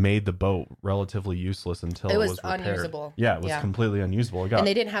made the boat relatively useless until it was repaired. Unusable. Yeah, it was completely unusable. And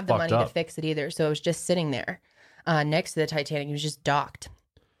they didn't have the money to fix it either. So it was just sitting there next to the Titanic. It was just docked.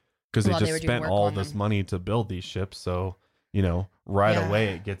 Because they just spent all this money to build these ships. So, right away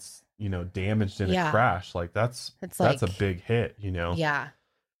it gets, damaged in a crash. Like that's a big hit, Yeah.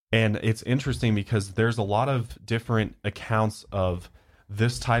 And it's interesting because there's a lot of different accounts of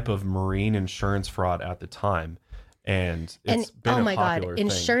this type of marine insurance fraud at the time. And it's been a popular thing.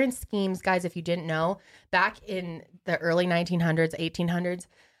 Insurance schemes, guys, if you didn't know, back in the early 1900s, 1800s,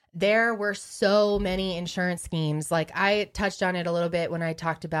 there were so many insurance schemes. Like I touched on it a little bit when I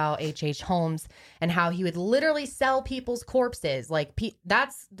talked about H.H. Holmes and how he would literally sell people's corpses. Like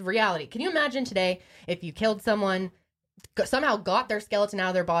that's the reality. Can you imagine today if you killed someone, somehow got their skeleton out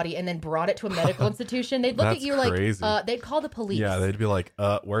of their body and then brought it to a medical institution? They'd look at you crazy. Like, they'd call the police. Yeah, they'd be like,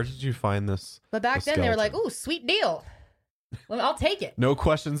 where did you find this? But back then they were like, ooh, sweet deal. Well, I'll take it. No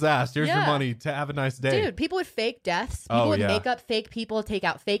questions asked. Here's your money. To have a nice day. Dude, people would fake deaths. People would make up fake people, take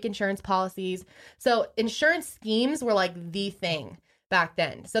out fake insurance policies. So insurance schemes were like the thing back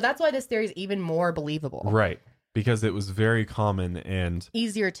then. So that's why this theory is even more believable. Right. Because it was very common and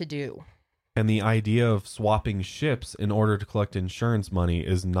easier to do. And the idea of swapping ships in order to collect insurance money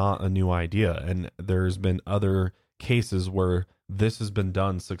is not a new idea. And there's been other cases where this has been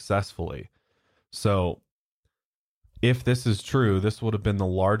done successfully. So if this is true, this would have been the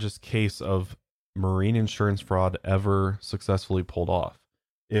largest case of marine insurance fraud ever successfully pulled off.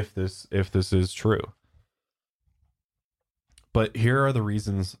 If this is true. But here are the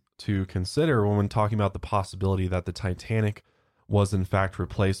reasons to consider when talking about the possibility that the Titanic was in fact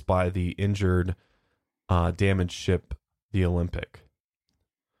replaced by the injured, damaged ship, the Olympic.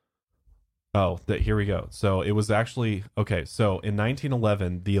 Here we go. So it was actually, so in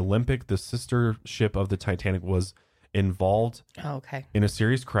 1911, the Olympic, the sister ship of the Titanic, was involved in a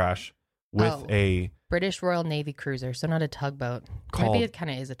serious crash with a British Royal Navy cruiser, so not a tugboat. Maybe it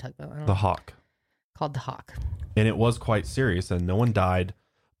kind of is a tugboat. I don't know. Hawk. Called the Hawk. And it was quite serious, and no one died,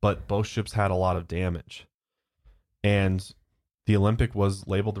 but both ships had a lot of damage. And the Olympic was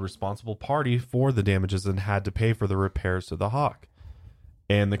labeled the responsible party for the damages and had to pay for the repairs to the Hawk.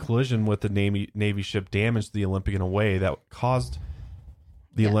 And the collision with the Navy ship damaged the Olympic in a way that caused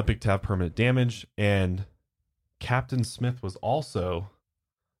the Olympic to have permanent damage. And Captain Smith was also,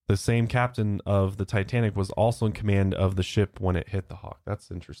 the same captain of the Titanic, was also in command of the ship when it hit the Hawk.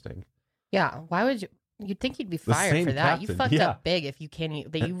 That's interesting. Yeah. Why would you? You'd think you'd be fired for that. Captain. You fucked up big if you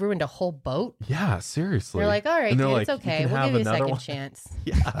can't. That you ruined a whole boat. Yeah, seriously. They're like, all right, dude, it's okay. We'll give you a second chance.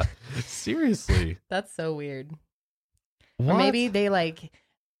 Yeah, seriously. That's so weird. What? Or maybe they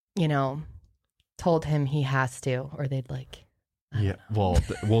told him he has to, or they'd like. Yeah, well,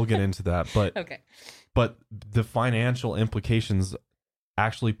 we'll get into that, but okay. But the financial implications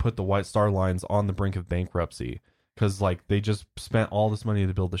actually put the White Star Lines on the brink of bankruptcy because, they just spent all this money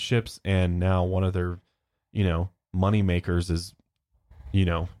to build the ships, and now one of their, money makers is,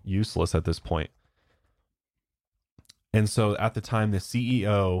 useless at this point. And so at the time, the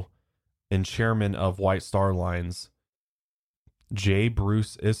CEO and chairman of White Star Lines, J.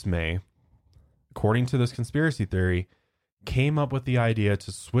 Bruce Ismay, according to this conspiracy theory, came up with the idea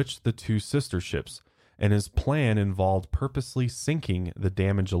to switch the two sister ships and his plan involved purposely sinking the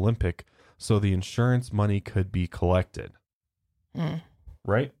damaged Olympic so the insurance money could be collected.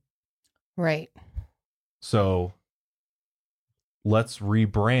 Right? Right. So let's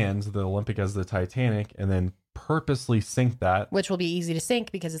rebrand the Olympic as the Titanic and then purposely sink that. Which will be easy to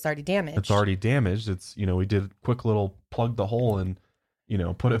sink because it's already damaged. It's already damaged. It's, we did a quick little plug the hole and,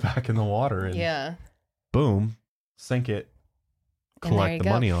 put it back in the water and boom, sink it, collect the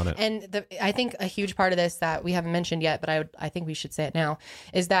money on it. And I think a huge part of this that we haven't mentioned yet, but I think we should say it now,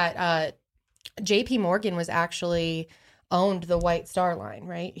 is that JP Morgan was actually owned the White Star Line,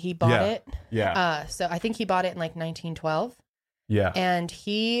 right? He bought it. Yeah. So I think he bought it in like 1912. Yeah. And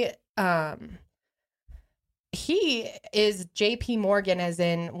he is JP Morgan, as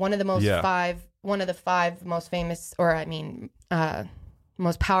in one of the five most famous,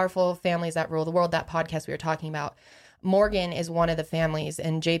 most powerful families that rule the world. That podcast we were talking about, Morgan is one of the families,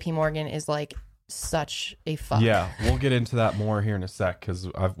 and JP Morgan is like such a fuck. Yeah, we'll get into that more here in a sec because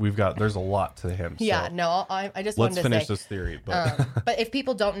there's a lot to him. So yeah, no, I just let's wanted to finish say, this theory. But but if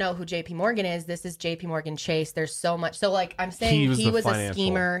people don't know who JP Morgan is, this is JP Morgan Chase. There's so much. So like I'm saying, he was a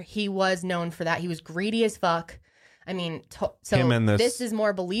schemer. He was known for that. He was greedy as fuck. I mean, this is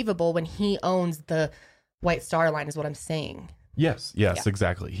more believable when he owns the White Star Line, is what I'm saying. Yes,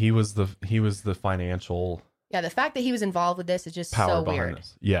 exactly. He was the financial. Yeah, the fact that he was involved with this is just power so behind weird.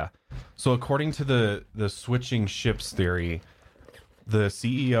 This. Yeah. So according to the switching ships theory, the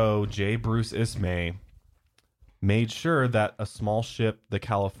CEO J. Bruce Ismay made sure that a small ship, the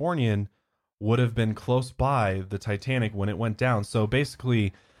Californian, would have been close by the Titanic when it went down. So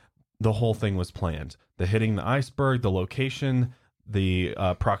basically, the whole thing was planned. The hitting the iceberg, the location, the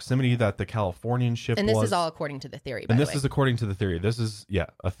proximity that the Californian ship was. And this is all according to the theory, by the way. Is according to the theory. This is,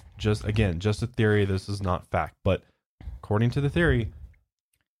 just a theory. This is not fact. But according to the theory,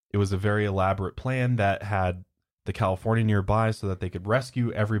 it was a very elaborate plan that had the Californian nearby so that they could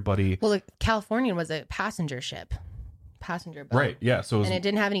rescue everybody. Well, the Californian was a passenger boat. Right, yeah. So it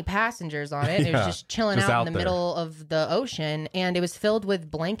didn't have any passengers on it. It was just chilling out in the middle of the ocean, and it was filled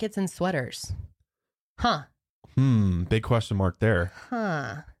with blankets and sweaters. Huh. Big question mark there.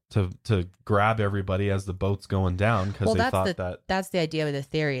 Huh. To grab everybody as the boat's going down because they thought that's the idea of the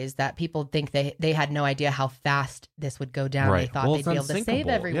theory, is that people think they had no idea how fast this would go down. Right. They thought they'd be able to save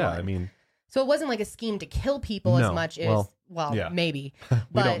everyone. Yeah, I mean, so it wasn't like a scheme to kill people as much as maybe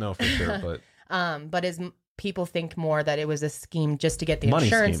we don't know for sure, but as people think more that it was a scheme just to get the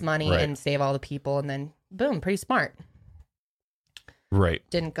insurance money and save all the people, and then boom, pretty smart. Right.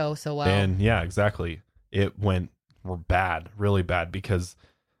 Didn't go so well. And yeah, exactly. It went bad, really bad, because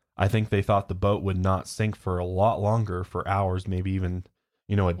I think they thought the boat would not sink for a lot longer, for hours, maybe even,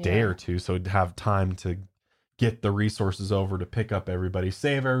 a day or two. So it'd have time to get the resources over to pick up everybody,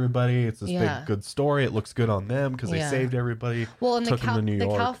 save everybody. It's this big, good story. It looks good on them because they saved everybody. Well, and took them to New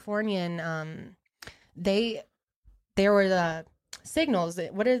York. The Californian, there were the signals.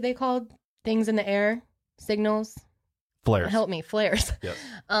 What are they called? Things in the air? Signals? Flares. Help me. Flares. Yes.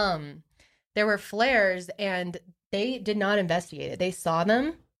 There were flares, and they did not investigate it. They saw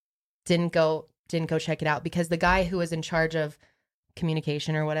them, didn't go check it out, because the guy who was in charge of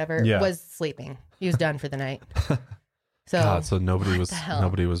communication or whatever was sleeping. He was done for the night. So nobody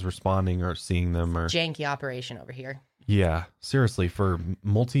was responding or seeing them, or janky operation over here. Yeah, seriously, for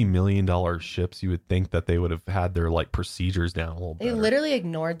multi-million-dollar ships, you would think that they would have had their procedures down a little bit. They literally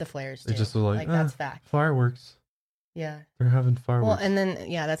ignored the flares. They just were that's fact. Fireworks. Yeah. They're having fireworks. Well, and then,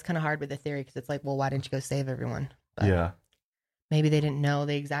 that's kind of hard with the theory, because it's like, well, why didn't you go save everyone? But maybe they didn't know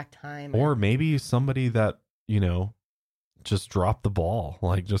the exact time. Or maybe somebody that, just dropped the ball,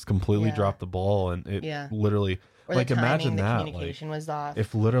 just completely dropped the ball, and it literally, or the timing, imagine the that. Communication was off.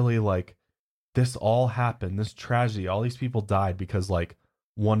 If literally, this all happened, this tragedy, all these people died because,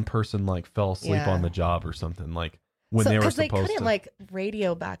 one person, fell asleep on the job or something, when they were supposed to. Because they couldn't,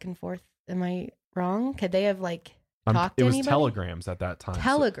 radio back and forth. Am I wrong? Could they have, talked to anybody? It was telegrams at that time.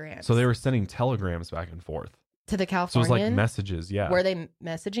 Telegrams. So they were sending telegrams back and forth. To the Californian? So it was messages, yeah. Were they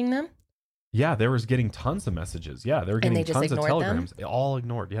messaging them? Yeah, they was getting tons of messages. Yeah, they were getting tons of telegrams. Them? All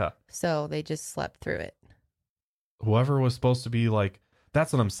ignored, yeah. So they just slept through it. Whoever was supposed to be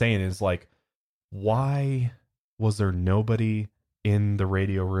that's what I'm saying is why was there nobody in the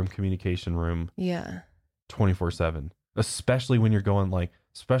radio room, communication room? Yeah. 24/7, especially when you're going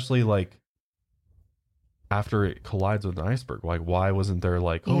after it collides with an iceberg. Why wasn't there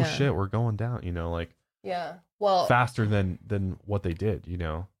shit, we're going down, yeah. Well, faster than what they did,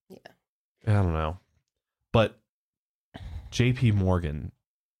 Yeah. I don't know. But JP Morgan,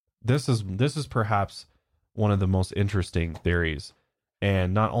 this is perhaps one of the most interesting theories.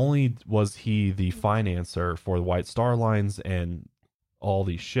 And not only was he the financer for the White Star Lines and all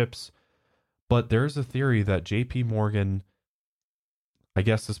these ships, but there's a theory that JP Morgan, I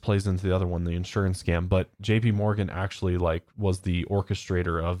guess this plays into the other one, the insurance scam, but JP Morgan actually like was the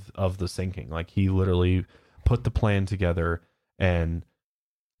orchestrator of the sinking. Like he literally put the plan together and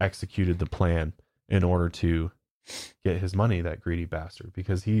executed the plan in order to get his money, that greedy bastard,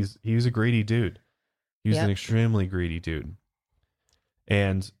 because he's a greedy dude. He's an extremely greedy dude.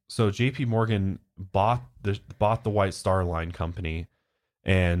 And so JP Morgan bought the White Star Line company,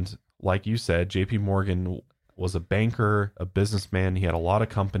 and like you said, JP Morgan was a banker, a businessman. He had a lot of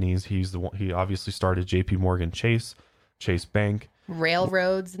companies. He obviously started JP Morgan Chase Bank,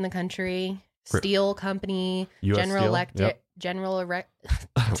 railroads in the country, steel company, US General Steel,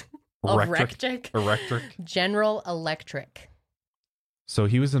 Electric, Electric. General Electric. So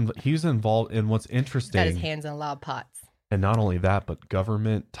he was involved in what's interesting. Got his hands in a lot of pots. And not only that, but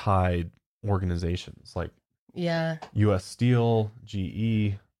government tied organizations like US Steel,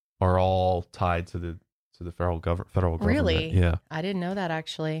 GE are all tied to the federal government. Really? Yeah. I didn't know that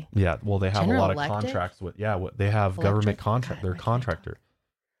actually. Yeah. Well, they have General a lot Electric? of contracts with. Yeah, they have government contract. They're a contractor,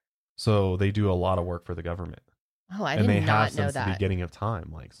 so they do a lot of work for the government. Oh, I and did they not have know since that. the beginning of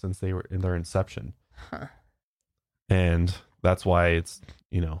time, like since they were in their inception. Huh. And that's why it's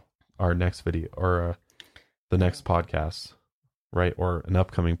our next video or the next podcast, right, or an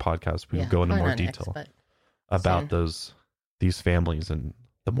upcoming podcast, we will go into more detail about these families, and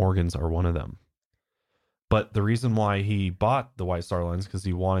the Morgans are one of them. But the reason why he bought the White Star Lines because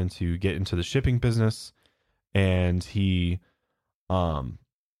he wanted to get into the shipping business, and he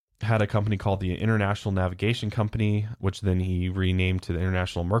had a company called the International Navigation Company, which then he renamed to the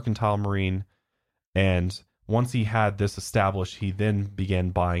International Mercantile Marine. And once he had this established, he then began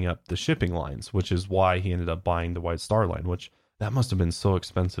buying up the shipping lines, which is why he ended up buying the White Star Line, which that must have been so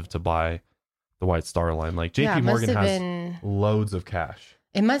expensive to buy the White Star Line. Like JP Morgan has loads of cash.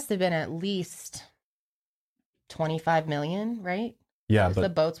 It must have been at least 25 million, right? Yeah, but the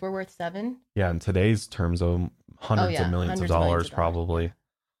boats were worth $7 million. Yeah, in today's terms, hundreds of millions of dollars probably.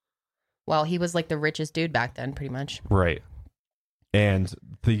 Well, he was like the richest dude back then, pretty much. Right. And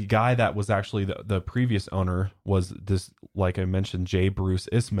the guy that was actually the previous owner was this, like I mentioned, J. Bruce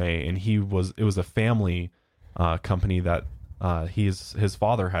Ismay, and it was a family company that his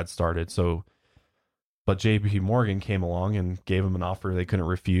father had started. So, but J.P. Morgan came along and gave him an offer they couldn't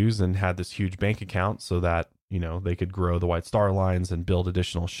refuse, and had this huge bank account so that they could grow the White Star Lines and build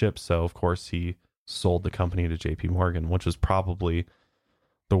additional ships. So of course he sold the company to J.P. Morgan, which was probably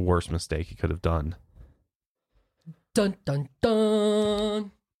the worst mistake he could have done. Dun dun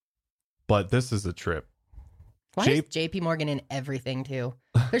dun. But this is a trip. Why is JP Morgan in everything too?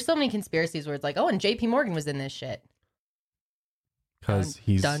 There's so many conspiracies where it's like, oh, and JP Morgan was in this shit. Because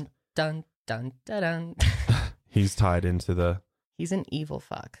he's dun dun dun dun dun. He's tied into he's an evil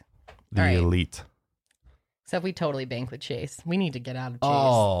fuck. The elite. Except we totally bank with Chase. We need to get out of Chase.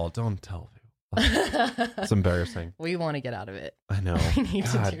 Oh, don't tell me. It's embarrassing. We want to get out of it. I know. We need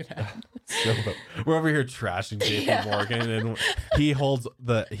to do that. We're over here trashing JP Morgan, and he holds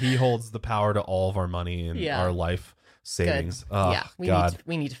the power to all of our money and our life savings. Oh, yeah,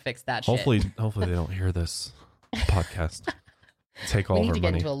 we need to fix that shit. Hopefully they don't hear this podcast. Take all of our money. We need to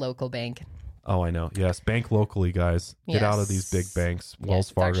get into a local bank. Oh, I know. Yes, bank locally, guys. Get out of these big banks.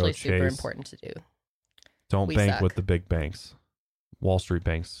 Wells Fargo, it's actually Chase. super important to do. Don't bank with the big banks. Wall Street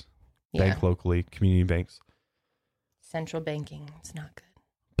banks. Bank locally, community banks. Central banking, it's not good.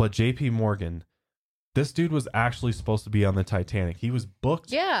 But JP Morgan, this dude was actually supposed to be on the Titanic. He was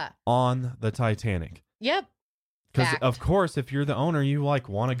booked on the Titanic. Yep. Because of course, if you're the owner, you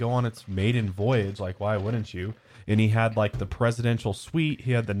want to go on its maiden voyage. Like, why wouldn't you? And he had the presidential suite.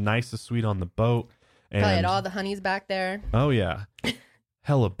 He had the nicest suite on the boat. And probably had all the honeys back there. Oh yeah,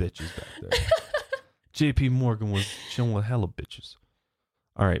 hella bitches back there. JP Morgan was chilling with hella bitches.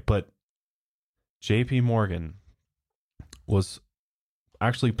 All right, but JP Morgan was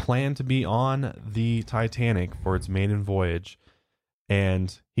actually planned to be on the Titanic for its maiden voyage,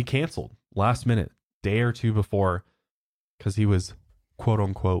 and he canceled last minute, day or two before, because he was quote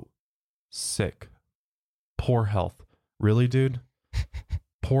unquote sick. Poor health. Really, dude?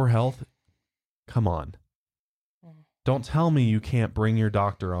 Poor health? Come on. Don't tell me you can't bring your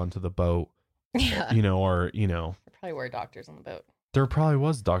doctor onto the boat. Yeah. There probably were doctors on the boat. There probably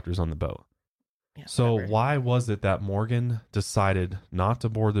was doctors on the boat. Yeah, so whatever. Why was it that Morgan decided not to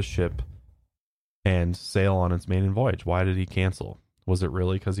board the ship and sail on its maiden voyage? Why did he cancel? Was it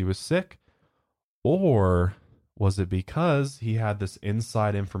really because he was sick? Or was it because he had this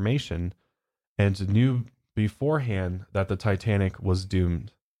inside information and knew beforehand that the Titanic was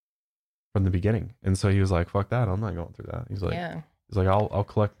doomed from the beginning. And so he was like, fuck that. I'm not going through that. He's like, I'll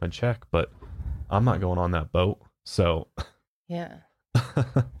collect my check, but I'm not going on that boat. So yeah.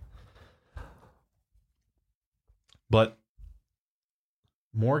 But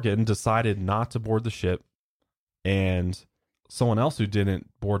Morgan decided not to board the ship, and someone else who didn't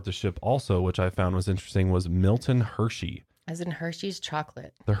board the ship also, which I found was interesting, was Milton Hershey. As in Hershey's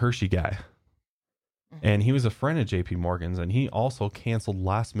chocolate. The Hershey guy. Mm-hmm. And he was a friend of JP Morgan's, and he also canceled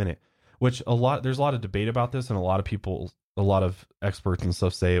last minute, which there's a lot of debate about this, and a lot of experts and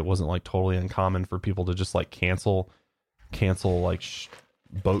stuff say it wasn't like totally uncommon for people to just like cancel like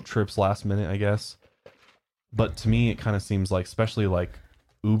boat trips last minute, I guess. But to me, it kind of seems like, especially like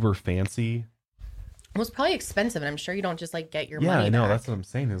uber fancy. Well, it's probably expensive, and I'm sure you don't just like get your money back. Yeah, I know. That's what I'm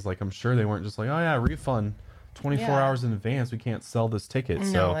saying. Is like, I'm sure they weren't just like, oh yeah, refund 24 hours in advance. We can't sell this ticket.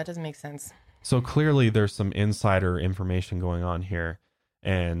 No, that doesn't make sense. So clearly there's some insider information going on here.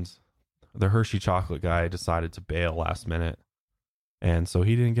 And the Hershey chocolate guy decided to bail last minute. And so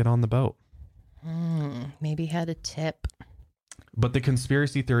he didn't get on the boat. Maybe he had a tip. But the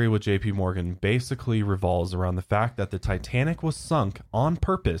conspiracy theory with JP Morgan basically revolves around the fact that the Titanic was sunk on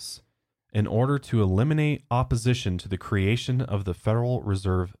purpose in order to eliminate opposition to the creation of the Federal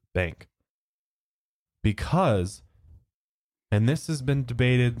Reserve Bank. Because, and this has been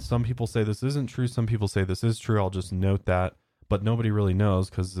debated, some people say this isn't true, some people say this is true, I'll just note that, but nobody really knows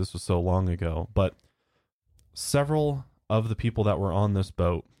because this was so long ago. But several of the people that were on this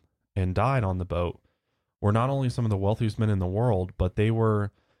boat and died on the boat were not only some of the wealthiest men in the world, but they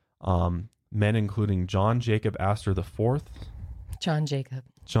were men including John Jacob Astor IV. John Jacob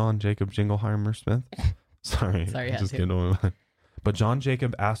Jingleheimer Smith. Sorry, just getting on my mind. But John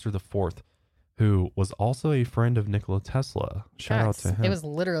Jacob Astor IV, who was also a friend of Nikola Tesla. Shout out to him. It was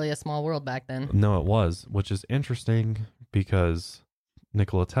literally a small world back then. No, it was, which is interesting because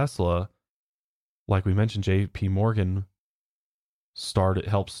Nikola Tesla, like we mentioned, J.P. Morgan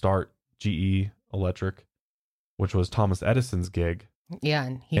helped start GE Electric, which was Thomas Edison's gig. Yeah,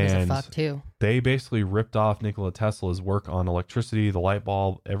 and he was a fuck too. They basically ripped off Nikola Tesla's work on electricity, the light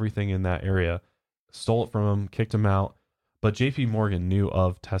bulb, everything in that area, stole it from him, kicked him out. But JP Morgan knew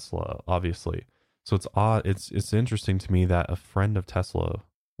of Tesla, obviously. So it's odd. It's interesting to me that a friend of Tesla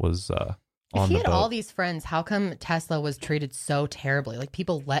was on the boat. If he had all these friends, how come Tesla was treated so terribly? Like,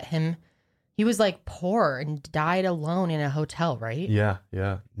 people let him. He was like poor and died alone in a hotel, right? Yeah,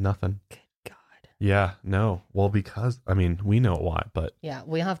 nothing. Good God. Yeah, no. Well, because, I mean, we know why, but... Yeah,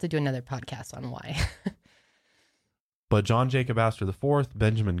 we'll have to do another podcast on why. But John Jacob Astor IV,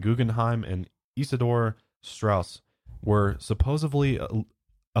 Benjamin Guggenheim, and Isidor Straus were supposedly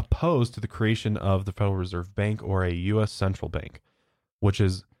opposed to the creation of the Federal Reserve Bank, or a U.S. central bank, which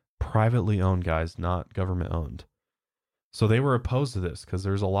is privately owned, guys, not government owned. So they were opposed to this because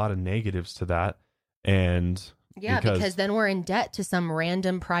there's a lot of negatives to that. And yeah, because then we're in debt to some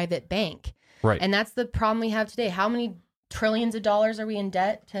random private bank. Right. And that's the problem we have today. How many trillions of dollars are we in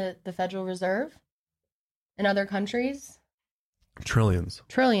debt to the Federal Reserve in other countries? Trillions.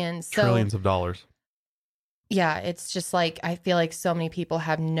 Trillions of dollars. Yeah, it's just like, I feel like so many people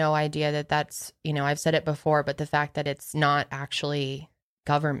have no idea that that's, I've said it before, but the fact that it's not actually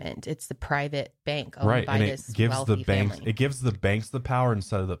government, it's the private bank owned by this wealthy family. It gives the banks the power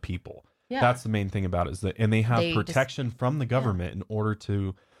instead of the people. Yeah. That's the main thing about it, is that, and they have protection from the government in order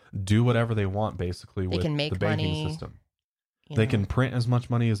to do whatever they want, basically, with the banking system. They can print as much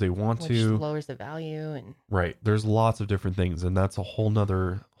money as they want to. Which lowers the value. And right. There's lots of different things, and that's a whole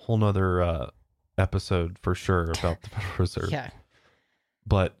nother episode for sure about the Federal Reserve. Yeah.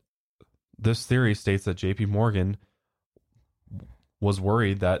 But this theory states that JP Morgan was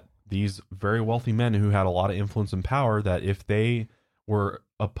worried that these very wealthy men who had a lot of influence and power, that if they were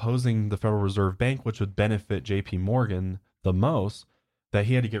opposing the Federal Reserve Bank, which would benefit JP Morgan the most, that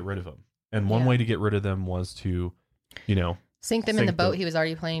he had to get rid of them. And one way to get rid of them was to, sink them in the boat he was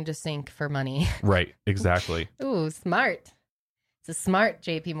already planning to sink for money. Right, exactly. Ooh, smart. It's a smart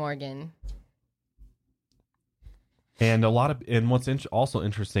JP Morgan. And what's also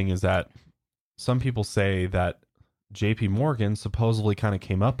interesting is that some people say that JP Morgan supposedly kind of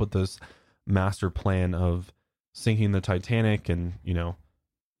came up with this master plan of sinking the Titanic and,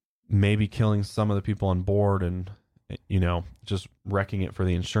 maybe killing some of the people on board and, just wrecking it for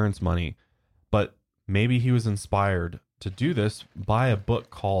the insurance money. But maybe he was inspired to do this by a book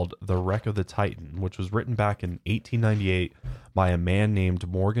called The Wreck of the Titan, which was written back in 1898 by a man named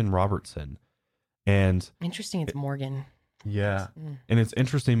Morgan Robertson. And interesting, it's Morgan. Yeah. And it's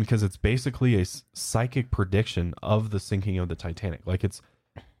interesting because it's basically a psychic prediction of the sinking of the Titanic. Like, it's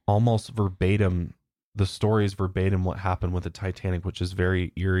almost verbatim the story is verbatim what happened with the Titanic, which is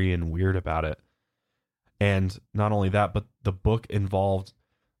very eerie and weird about it. And not only that, but the book involved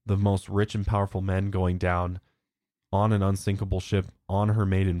the most rich and powerful men going down on an unsinkable ship on her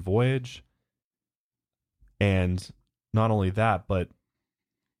maiden voyage. And not only that, but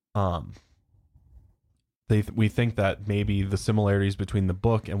we think that maybe the similarities between the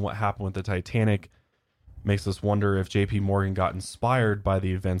book and what happened with the Titanic makes us wonder if J.P. Morgan got inspired by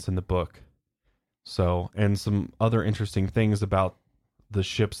the events in the book. So, and some other interesting things about the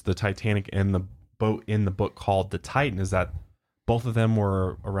ships, the Titanic and the boat in the book called the Titan, is that both of them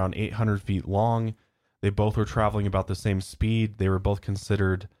were around 800 feet long. They both were traveling about the same speed. They were both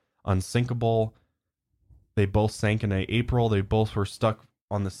considered unsinkable. They both sank in April. They both were stuck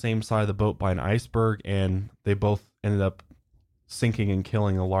on the same side of the boat by an iceberg, and they both ended up sinking and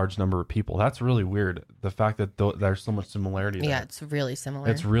killing a large number of people. That's really weird. The fact that there's so much similarity there. Yeah, it's really similar.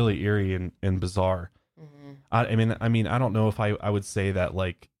 It's really eerie and bizarre. Mm-hmm. I mean, I don't know if I would say that,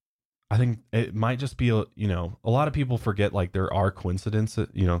 like, I think it might just be, a lot of people forget, like, there are coincidences,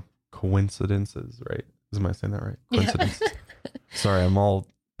 right? Am I saying that right? Coincidences. Yeah. Sorry, I'm all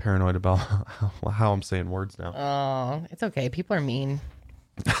paranoid about how I'm saying words now. Oh, it's okay. People are mean.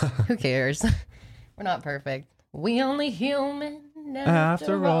 Who cares? We're not perfect. We only human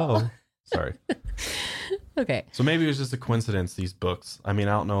after all. Sorry. Okay. So maybe it was just a coincidence, these books. I mean,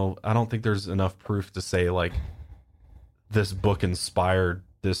 I don't know. I don't think there's enough proof to say, like, this book inspired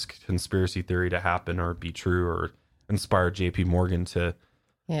this conspiracy theory to happen or be true, or inspired J.P. Morgan to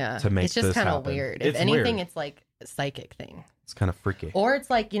make this happen. It's just kind of weird. If anything, it's like a psychic thing. It's kind of freaky. Or it's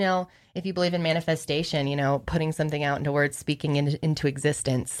like, if you believe in manifestation, putting something out into words, speaking into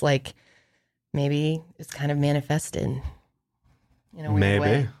existence, like maybe it's kind of manifested in a weird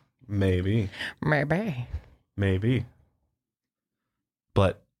way. Maybe.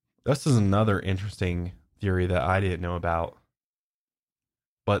 But this is another interesting theory that I didn't know about.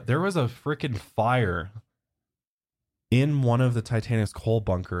 But there was a freaking fire in one of the Titanic's coal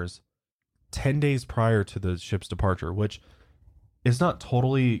bunkers 10 days prior to the ship's departure, which is not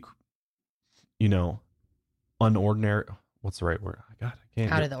totally, unordinary. What's the right word? I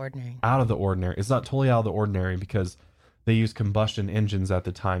can't. Out of the ordinary. Out of the ordinary. It's not totally out of the ordinary because they used combustion engines at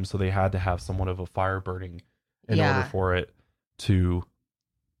the time, so they had to have somewhat of a fire burning in order for it to,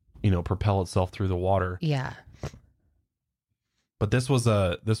 propel itself through the water. Yeah. But this was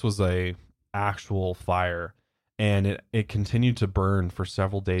a actual fire, and it continued to burn for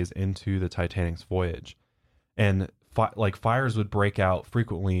several days into the Titanic's voyage. And fires would break out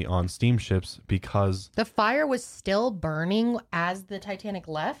frequently on steamships because the fire was still burning as the Titanic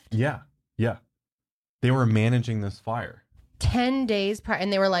left. Yeah. They were managing this fire 10 days prior,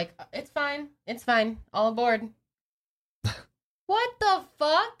 and they were like, it's fine, all aboard. What the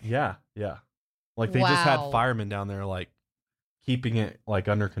fuck? Yeah. Like, they just had firemen down there, like, keeping it, like,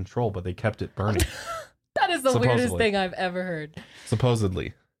 under control, but they kept it burning. That is the weirdest thing I've ever heard.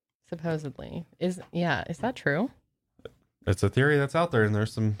 Supposedly. Is that true? It's a theory that's out there, and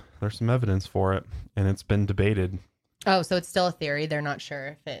there's some evidence for it, and it's been debated. Oh, so it's still a theory. They're not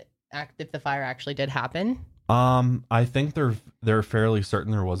sure if the fire actually did happen. I think they're fairly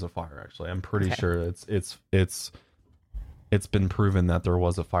certain there was a fire. Actually, I'm pretty sure it's been proven that there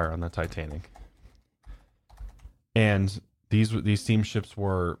was a fire on the Titanic, and these steamships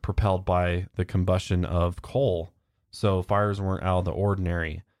were propelled by the combustion of coal, so fires weren't out of the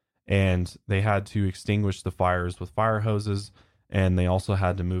ordinary. And they had to extinguish the fires with fire hoses, and they also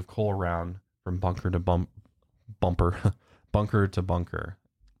had to move coal around from bunker to bunker to bunker.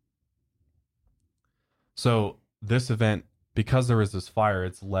 So this event, because there was this fire,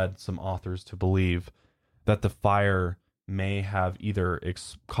 it's led some authors to believe that the fire may have either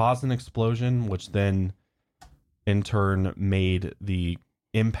caused an explosion, which then in turn made the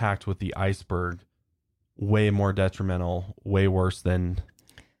impact with the iceberg way more detrimental, way worse than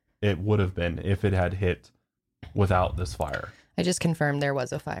it would have been if it had hit without this fire. I just confirmed there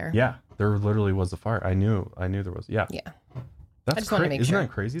was a fire. Yeah, there literally was a fire. I knew there was. Yeah. That's crazy. Isn't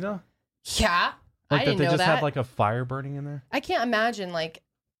that crazy though? Yeah. Like I didn't know that. They just had like a fire burning in there? I can't imagine, like,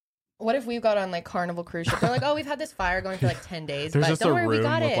 what if we got on like Carnival cruise ship? They're like, oh, we've had this fire going for like 10 days. There's but just don't a worry, room we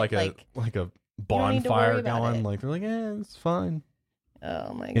got with it. like a bonfire going. Like, they're like, it's fine.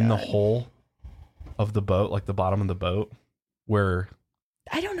 Oh my God. In the hole of the boat, like the bottom of the boat, where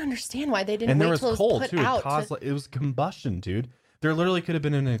I don't understand why they didn't. And wait there was till coal it was too. It was combustion, dude. There literally could have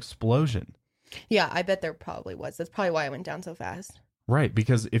been an explosion. Yeah, I bet there probably was. That's probably why it went down so fast. Right,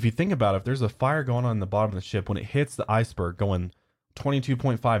 because if you think about it, if there's a fire going on in the bottom of the ship, when it hits the iceberg going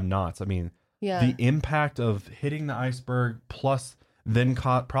 22.5 knots, I mean, the impact of hitting the iceberg plus then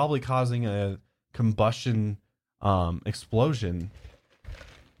probably causing a combustion explosion,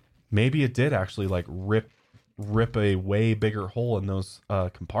 maybe it did actually like rip a way bigger hole in those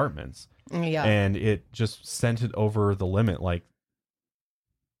compartments. Yeah. And it just sent it over the limit. Like,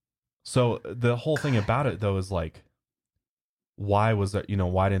 so the whole thing about it though is like, why was that,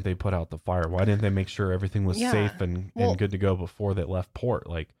 why didn't they put out the fire? Why didn't they make sure everything was safe and good to go before they left port?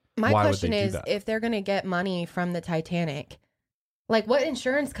 Like, my why question would they is, do that? if they're going to get money from the Titanic, like what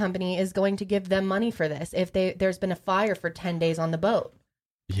insurance company is going to give them money for this if there's been a fire for 10 days on the boat?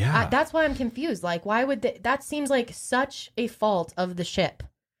 Yeah. That's why I'm confused. Like, why would that seems like such a fault of the ship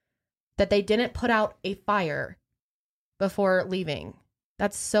that they didn't put out a fire before leaving.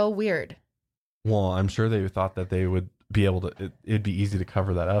 That's so weird. Well, I'm sure they thought that they would be able to, it'd be easy to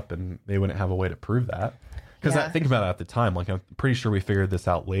cover that up and they wouldn't have a way to prove that. Because think about it at the time, like I'm pretty sure we figured this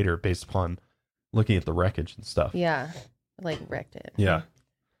out later based upon looking at the wreckage and stuff. Yeah. Like wrecked it. Yeah.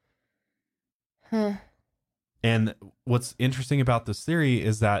 Huh. And what's interesting about this theory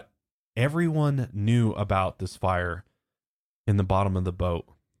is that everyone knew about this fire in the bottom of the boat,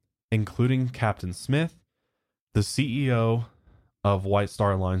 including Captain Smith, the CEO of White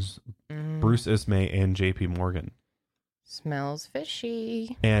Star Lines, Bruce Ismay, and JP Morgan. Smells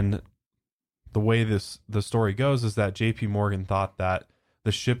fishy. And the way the story goes is that JP Morgan thought that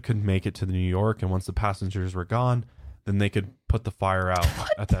the ship could make it to New York, and once the passengers were gone, then they could put the fire out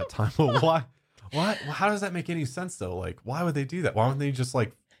at that time. Well, why? What? How does that make any sense though? Like, why would they do that? Why wouldn't they just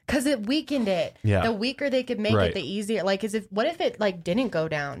like? Because it weakened it. Yeah. The weaker they could make it, the easier. Like, what if it like didn't go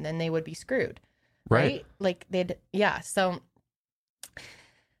down? Then they would be screwed. Right? Like So.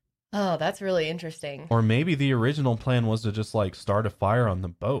 Oh, that's really interesting. Or maybe the original plan was to just like start a fire on the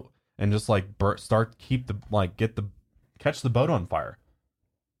boat and just like catch the boat on fire.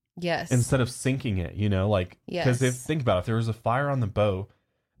 Yes. Instead of sinking it, because think about it, if there was a fire on the boat,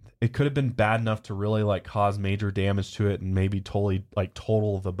 it could have been bad enough to really like cause major damage to it and maybe totally like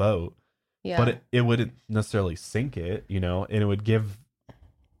total the boat. Yeah. But it wouldn't necessarily sink it, and it would give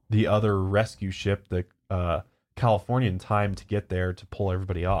the other rescue ship, the Californian, time to get there to pull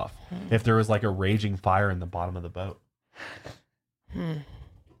everybody off. If there was like a raging fire in the bottom of the boat. If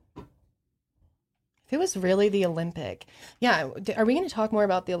it was really the Olympic. Yeah. Are we going to talk more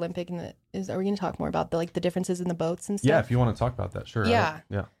about the Olympic are we going to talk more about the differences in the boats and stuff? Yeah, if you want to talk about that, sure. Yeah.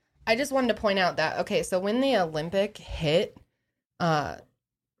 Yeah. I just wanted to point out that, okay, so when the Olympic got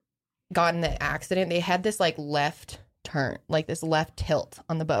in the accident, they had this like left turn, like this left tilt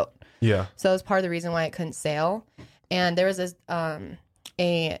on the boat. Yeah. So it was part of the reason why it couldn't sail. And there was this,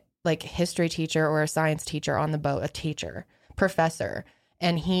 a like history teacher or a science teacher on the boat, professor.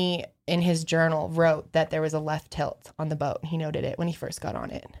 And he, in his journal, wrote that there was a left tilt on the boat. He noted it when he first got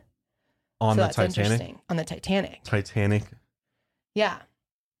on it. On the Titanic? On the Titanic. Titanic. Yeah.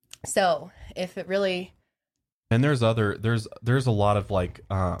 So if it really. And there's a lot of like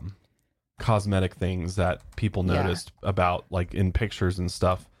cosmetic things that people noticed about like in pictures and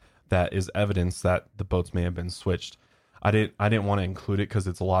stuff that is evidence that the boats may have been switched. I didn't want to include it because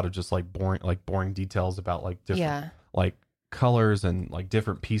it's a lot of just like boring details about like different like colors and like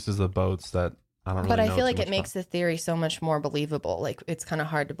different pieces of boats that I don't really know. But I feel like it makes the theory so much more believable. Like it's kind of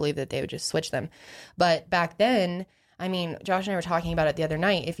hard to believe that they would just switch them. But back then, I mean, Josh and I were talking about it the other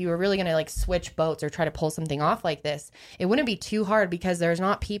night. If you were really going to like switch boats or try to pull something off like this, it wouldn't be too hard because there's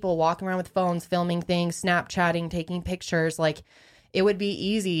not people walking around with phones, filming things, Snapchatting, taking pictures. Like it would be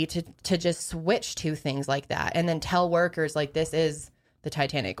easy to just switch to things like that and then tell workers like this is the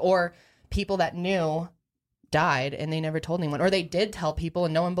Titanic, or people that knew died and they never told anyone, or they did tell people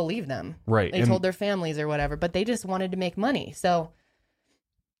and no one believed them. Right. They told their families or whatever, but they just wanted to make money. So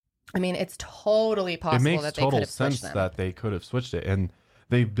I mean, it's totally possible that they could have switched them. It makes total sense that they could have switched it. And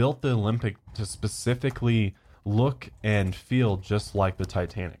they built the Olympic to specifically look and feel just like the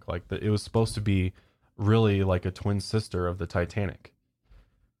Titanic. Like it was supposed to be really like a twin sister of the Titanic.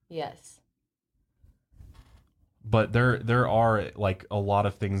 Yes. But there are like a lot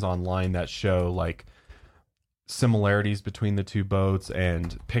of things online that show like similarities between the two boats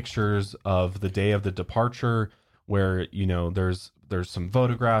and pictures of the day of the departure where, there's some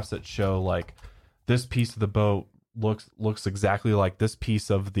photographs that show like this piece of the boat looks exactly like this piece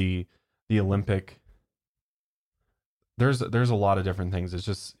of the Olympic. There's a lot of different things. It's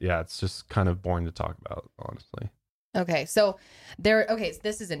just kind of boring to talk about, honestly. Okay, so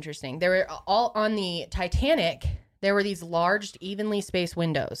this is interesting. There were all on the Titanic, there were these large, evenly spaced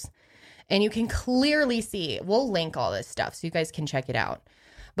windows. And you can clearly see, we'll link all this stuff so you guys can check it out.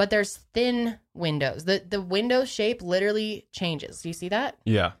 But there's thin windows. The window shape literally changes. Do you see that?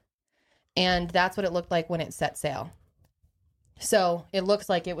 Yeah. And that's what it looked like when it set sail. So it looks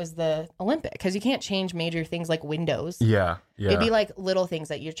like it was the Olympic, because you can't change major things like windows. Yeah. It'd be like little things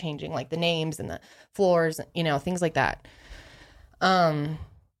that you're changing, like the names and the floors, things like that.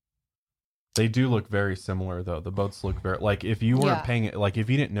 They do look very similar, though. The boats look very, like, if you weren't paying it, like, if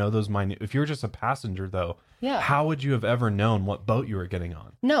you didn't know those if you were just a passenger, though, how would you have ever known what boat you were getting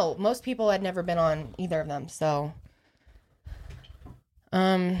on? No, most people had never been on either of them, so.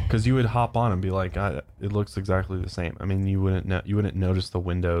 Because you would hop on and be like, it looks exactly the same. I mean, you wouldn't notice the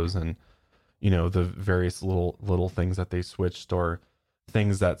windows and, the various little things that they switched or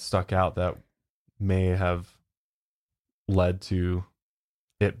things that stuck out that may have led to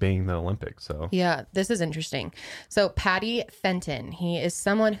it being the Olympics. So yeah, this is interesting. So Patty Fenton, he is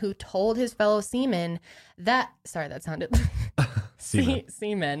someone who told his fellow seamen that sounded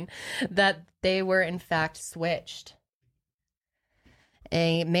seamen that they were in fact switched.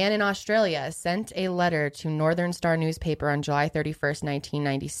 A man in Australia sent a letter to Northern Star newspaper on July 31st,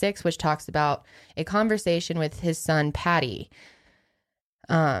 1996, which talks about a conversation with his son Patty.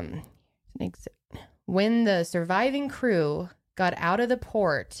 When the surviving crew got out of the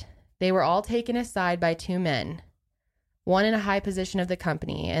port, they were all taken aside by two men, one in a high position of the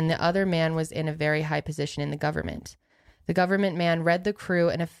company, and the other man was in a very high position in the government. The government man read the crew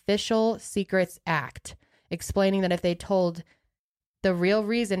an official Secrets Act, explaining that if they told the real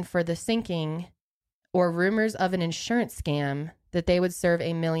reason for the sinking or rumors of an insurance scam, that they would serve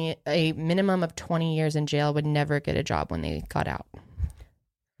a minimum of 20 years in jail, would never get a job when they got out.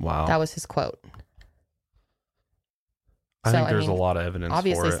 Wow. That was his quote. I think there's a lot of evidence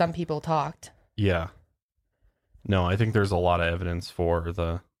obviously for it. Some people talked. Yeah. No, I think there's a lot of evidence for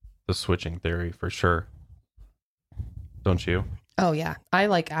the switching theory for sure. Don't you? Oh yeah.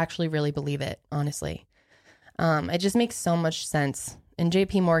 I actually really believe it, honestly. It just makes so much sense. And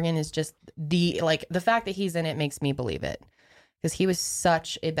JP Morgan is just the fact that he's in it makes me believe it, because he was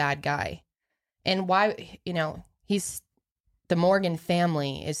such a bad guy. And why, the Morgan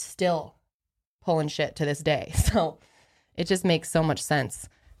family is still pulling shit to this day. So it just makes so much sense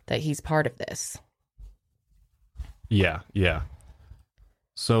that he's part of this. Yeah.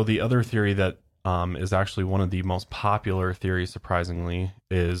 So the other theory that is actually one of the most popular theories, surprisingly,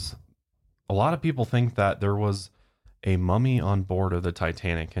 is a lot of people think that there was a mummy on board of the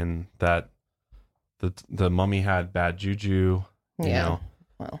Titanic and that the mummy had bad juju,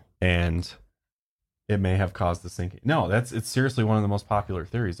 and it may have caused the sinking. No, it's seriously one of the most popular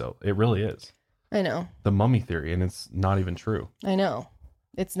theories, though. It really is. I know. The mummy theory, and it's not even true. I know.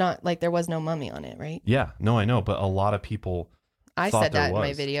 It's not like there was no mummy on it, right? Yeah, no, I know, but a lot of people said that in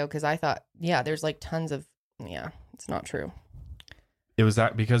my video because I thought, there's tons of, it's not true. It was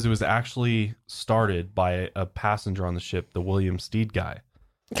because it was actually started by a passenger on the ship, the William Steed guy.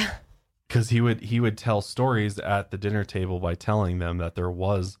 Because he would tell stories at the dinner table by telling them that there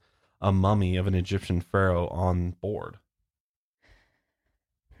was a mummy of an Egyptian pharaoh on board.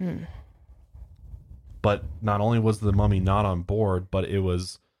 But not only was the mummy not on board, but it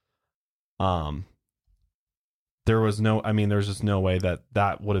was, there's just no way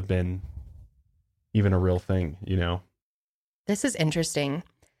that would have been even a real thing, This is interesting.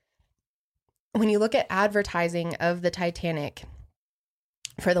 When you look at advertising of the Titanic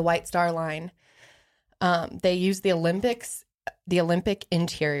for the White Star Line, they use the Olympic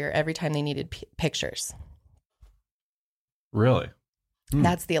interior every time they needed pictures. Really?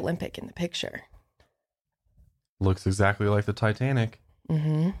 That's the Olympic in the picture. Looks exactly like the Titanic.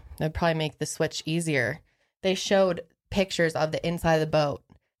 Mm-hmm. That'd probably make the switch easier. They showed pictures of the inside of the boat,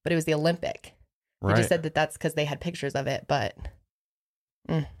 but it was the Olympic. They just said that that's because they had pictures of it, but...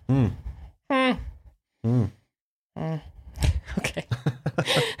 Okay.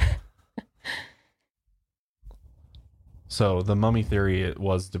 So the mummy theory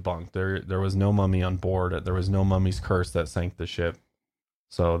was debunked. There was no mummy on board. There was no mummy's curse that sank the ship.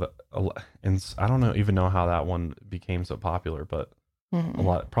 So I don't even know how that one became so popular, but a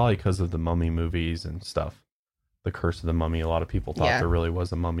lot, probably because of the mummy movies and stuff. The Curse of the Mummy. A lot of people thought there really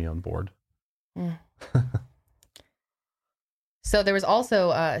was a mummy on board. So there was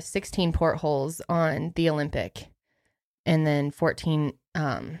also 16 portholes on the Olympic, and then 14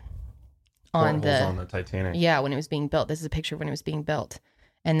 on the Titanic. Yeah, when it was being built. This is a picture when it was being built,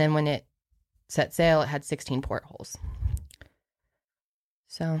 and then when it set sail, it had 16 portholes.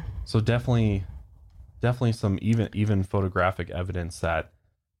 So definitely some even photographic evidence that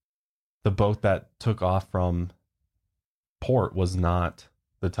the boat that took off from port was not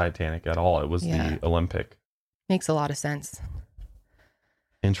the Titanic at all. It was the Olympic. Makes a lot of sense.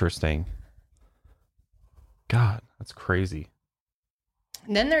 Interesting. God, that's crazy.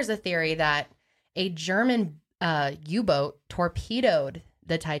 And then there's a theory that a German U-boat torpedoed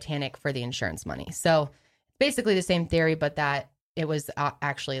the Titanic for the insurance money. So basically the same theory, but that it was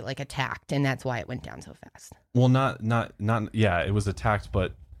actually like attacked, and that's why it went down so fast. Well, not yeah, it was attacked,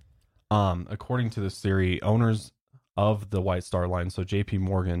 but according to this theory, owners of the White Star Line, so JP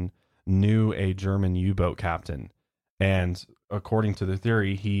Morgan, knew a German U-boat captain, and according to the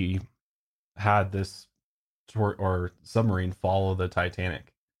theory, he had this or submarine follow the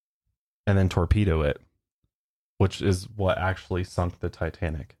Titanic and then torpedo it, which is what actually sunk the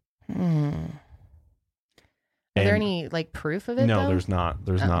Titanic. Is there any like proof of it? No, though? there's not.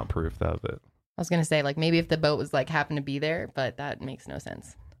 There's not proof of it. I was gonna say like maybe if the boat was like happened to be there, but that makes no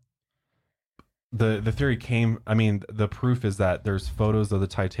sense. The theory came. I mean, the proof is that there's photos of the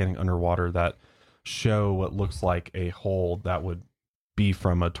Titanic underwater that show what looks like a hole that would be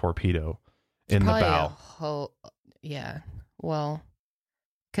from a torpedo in the bow. Yeah. Well,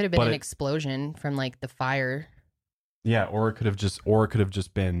 could have been an explosion from like the fire. Yeah, or it could have just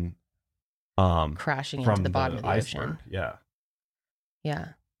been crashing into the bottom of the ocean. Yeah. Yeah.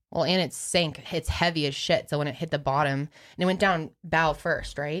 Well, and it sank. It's heavy as shit. So when it hit the bottom, and it went down bow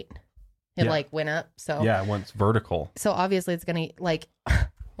first, right? It like went up. So yeah, it went vertical. So obviously it's gonna like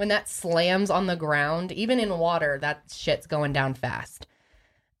when that slams on the ground, even in water, that shit's going down fast.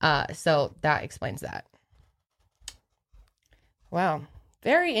 So that explains that. Wow,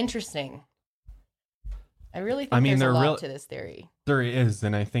 very interesting. I really think there's a lot to this theory. There is,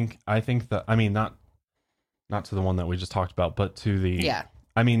 and I think that, I mean, not to the one that we just talked about, but to the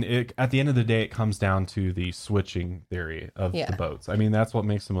I mean, at the end of the day, it comes down to the switching theory of the boats. I mean, that's what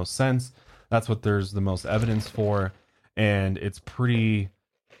makes the most sense. That's what there's the most evidence for, and it's pretty.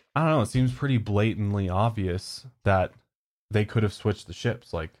 I don't know. It seems pretty blatantly obvious that they could have switched the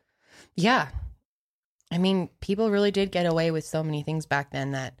ships. Like, yeah, I mean, people really did get away with so many things back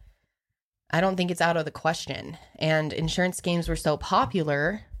then that I don't think it's out of the question. And insurance schemes were so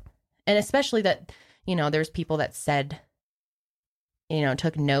popular, and especially that, you know, there's people that said, you know,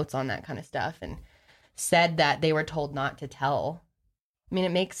 took notes on that kind of stuff and said that they were told not to tell. I mean,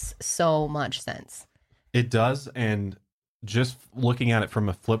 it makes so much sense. It does. And just looking at it from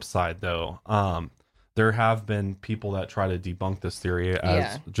a flip side, though, there have been people that try to debunk this theory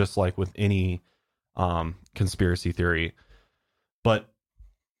as just like with any conspiracy theory. But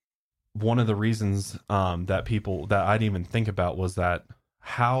one of the reasons that people that I didn't even think about was that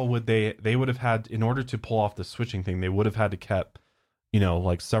how would they would have had, in order to pull off the switching thing, they would have had to kept, you know,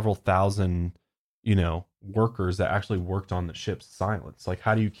 like several thousand, you know, workers that actually worked on the ships silent. Like,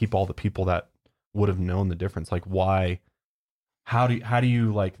 how do you keep all the people that would have known the difference? Like, why? How do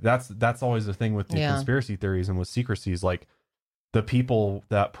you like, that's always the thing with the conspiracy theories and with secrecies, like the people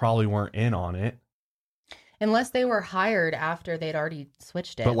that probably weren't in on it. Unless they were hired after they'd already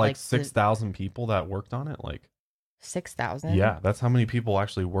switched it. But like 6,000 people that worked on it, like 6,000. Yeah, that's how many people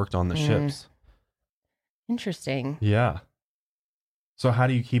actually worked on the ships. Interesting. Yeah. So how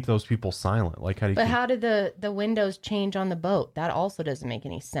do you keep those people silent? Like, how did the windows change on the boat? That also doesn't make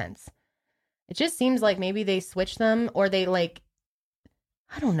any sense. It just seems like maybe they switched them, or they like,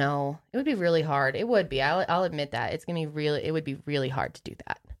 I don't know. It would be really hard. It would be. I'll admit that. It would be really hard to do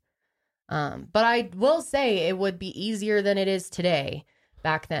that. But I will say it would be easier than it is today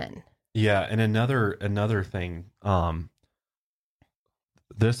back then. Yeah, and another thing,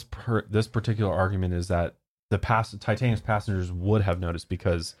 this particular argument is that the Titanic's passengers would have noticed,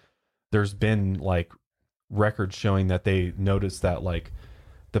 because there's been like records showing that they noticed that like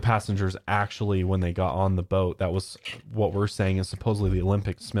the passengers actually, when they got on the boat, that was what we're saying is supposedly the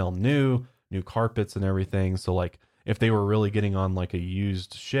Olympic smell new carpets and everything. So like if they were really getting on like a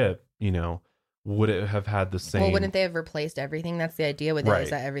used ship, you know, would it have had the same? Well, wouldn't they have replaced everything? That's the idea with it, is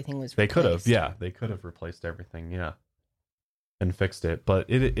that everything was replaced. They could have, yeah. They could have replaced everything, yeah, and fixed it. But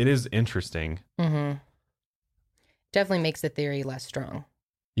it is interesting. Mm-hmm. Definitely makes the theory less strong.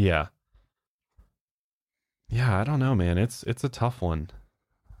 Yeah. Yeah, I don't know, man. It's a tough one.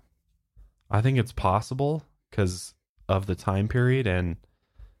 I think it's possible because of the time period, and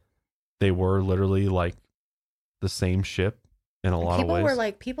they were literally like the same ship in a lot of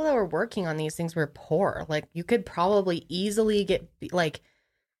ways. People that were working on these things were poor. Like, you could probably easily get, like,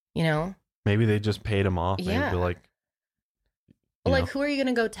 you know, maybe they just paid them off. Yeah. Maybe like, who are you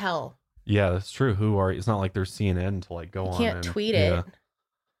going to go tell? Yeah, that's true. It's not like there's CNN to like go on. You can't tweet it.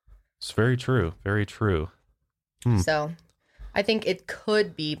 It's very true. Very true. So I think it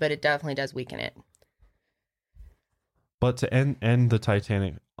could be, but it definitely does weaken it. But to end the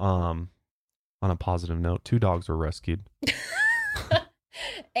Titanic on a positive note, 2 dogs were rescued.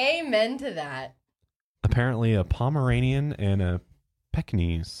 Amen to that. Apparently a Pomeranian and a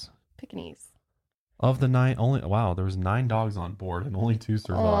Pekingese. Of the 9, there was 9 dogs on board and only 2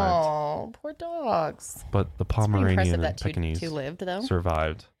 survived. Oh, poor dogs. But the Pomeranian and two Pekingese lived, though.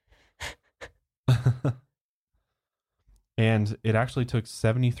 survived. And it actually took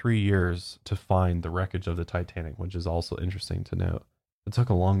 73 years to find the wreckage of the Titanic, which is also interesting to note. It took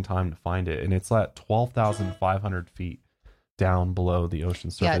a long time to find it, and it's at 12,500 feet down below the ocean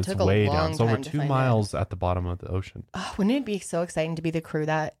surface. Yeah, it took way down. It's over 2 miles at the bottom of the ocean. Oh, wouldn't it be so exciting to be the crew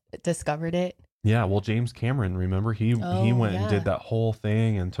that discovered it? Yeah, well, James Cameron, remember, he went and did that whole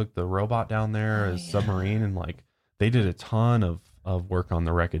thing and took the robot down there as submarine, and like they did a ton of work on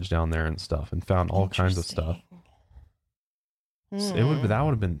the wreckage down there and stuff, and found all kinds of stuff. So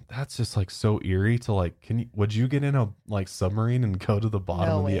that's just like so eerie to like, would you get in a like submarine and go to the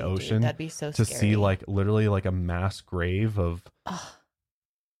bottom of the ocean? Dude, that'd be so to scary. See like literally like a mass grave of,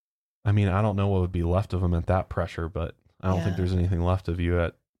 I mean, I don't know what would be left of them at that pressure, but I don't think there's anything left of you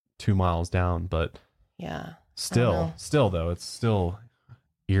at 2 miles down, but still though, it's still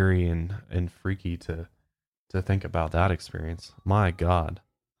eerie and freaky to think about that experience. My God.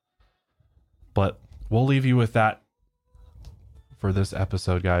 But we'll leave you with that for this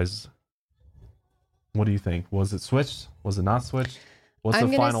episode, guys. What do you think? Was it switched? Was it not switched? What's the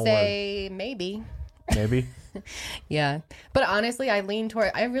final word? I'm gonna say maybe. Maybe? Yeah. But honestly, I lean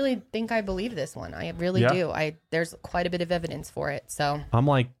toward, I really think I believe this one. I really do. There's quite a bit of evidence for it. So I'm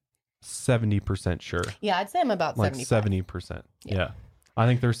like 70% sure. Yeah, I'd say I'm about like 70%. Yeah. I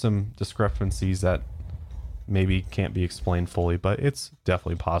think there's some discrepancies that maybe can't be explained fully, but it's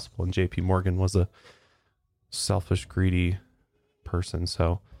definitely possible. And JP Morgan was a selfish, greedy person,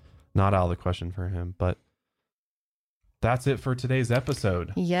 so not out of the question for him. But that's it for today's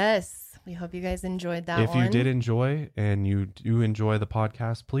episode. Yes, we hope you guys enjoyed that. If you did enjoy and you do enjoy the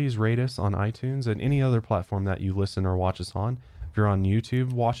podcast, please rate us on iTunes and any other platform that you listen or watch us on. If you're on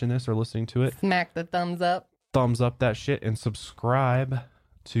YouTube watching this or listening to it, smack the thumbs up that shit, and subscribe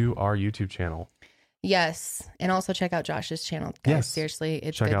to our YouTube channel. Yes, and also check out Josh's channel, guys. Yes. Seriously,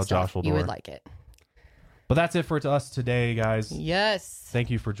 it's check good out stuff. Josh. You would like it. But that's it for us today, guys. Yes. Thank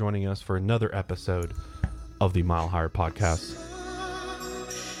you for joining us for another episode of the Mile Higher Podcast.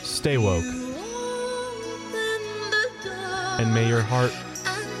 Stay woke. And may your heart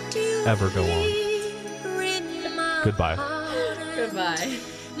ever go on. Goodbye. Goodbye.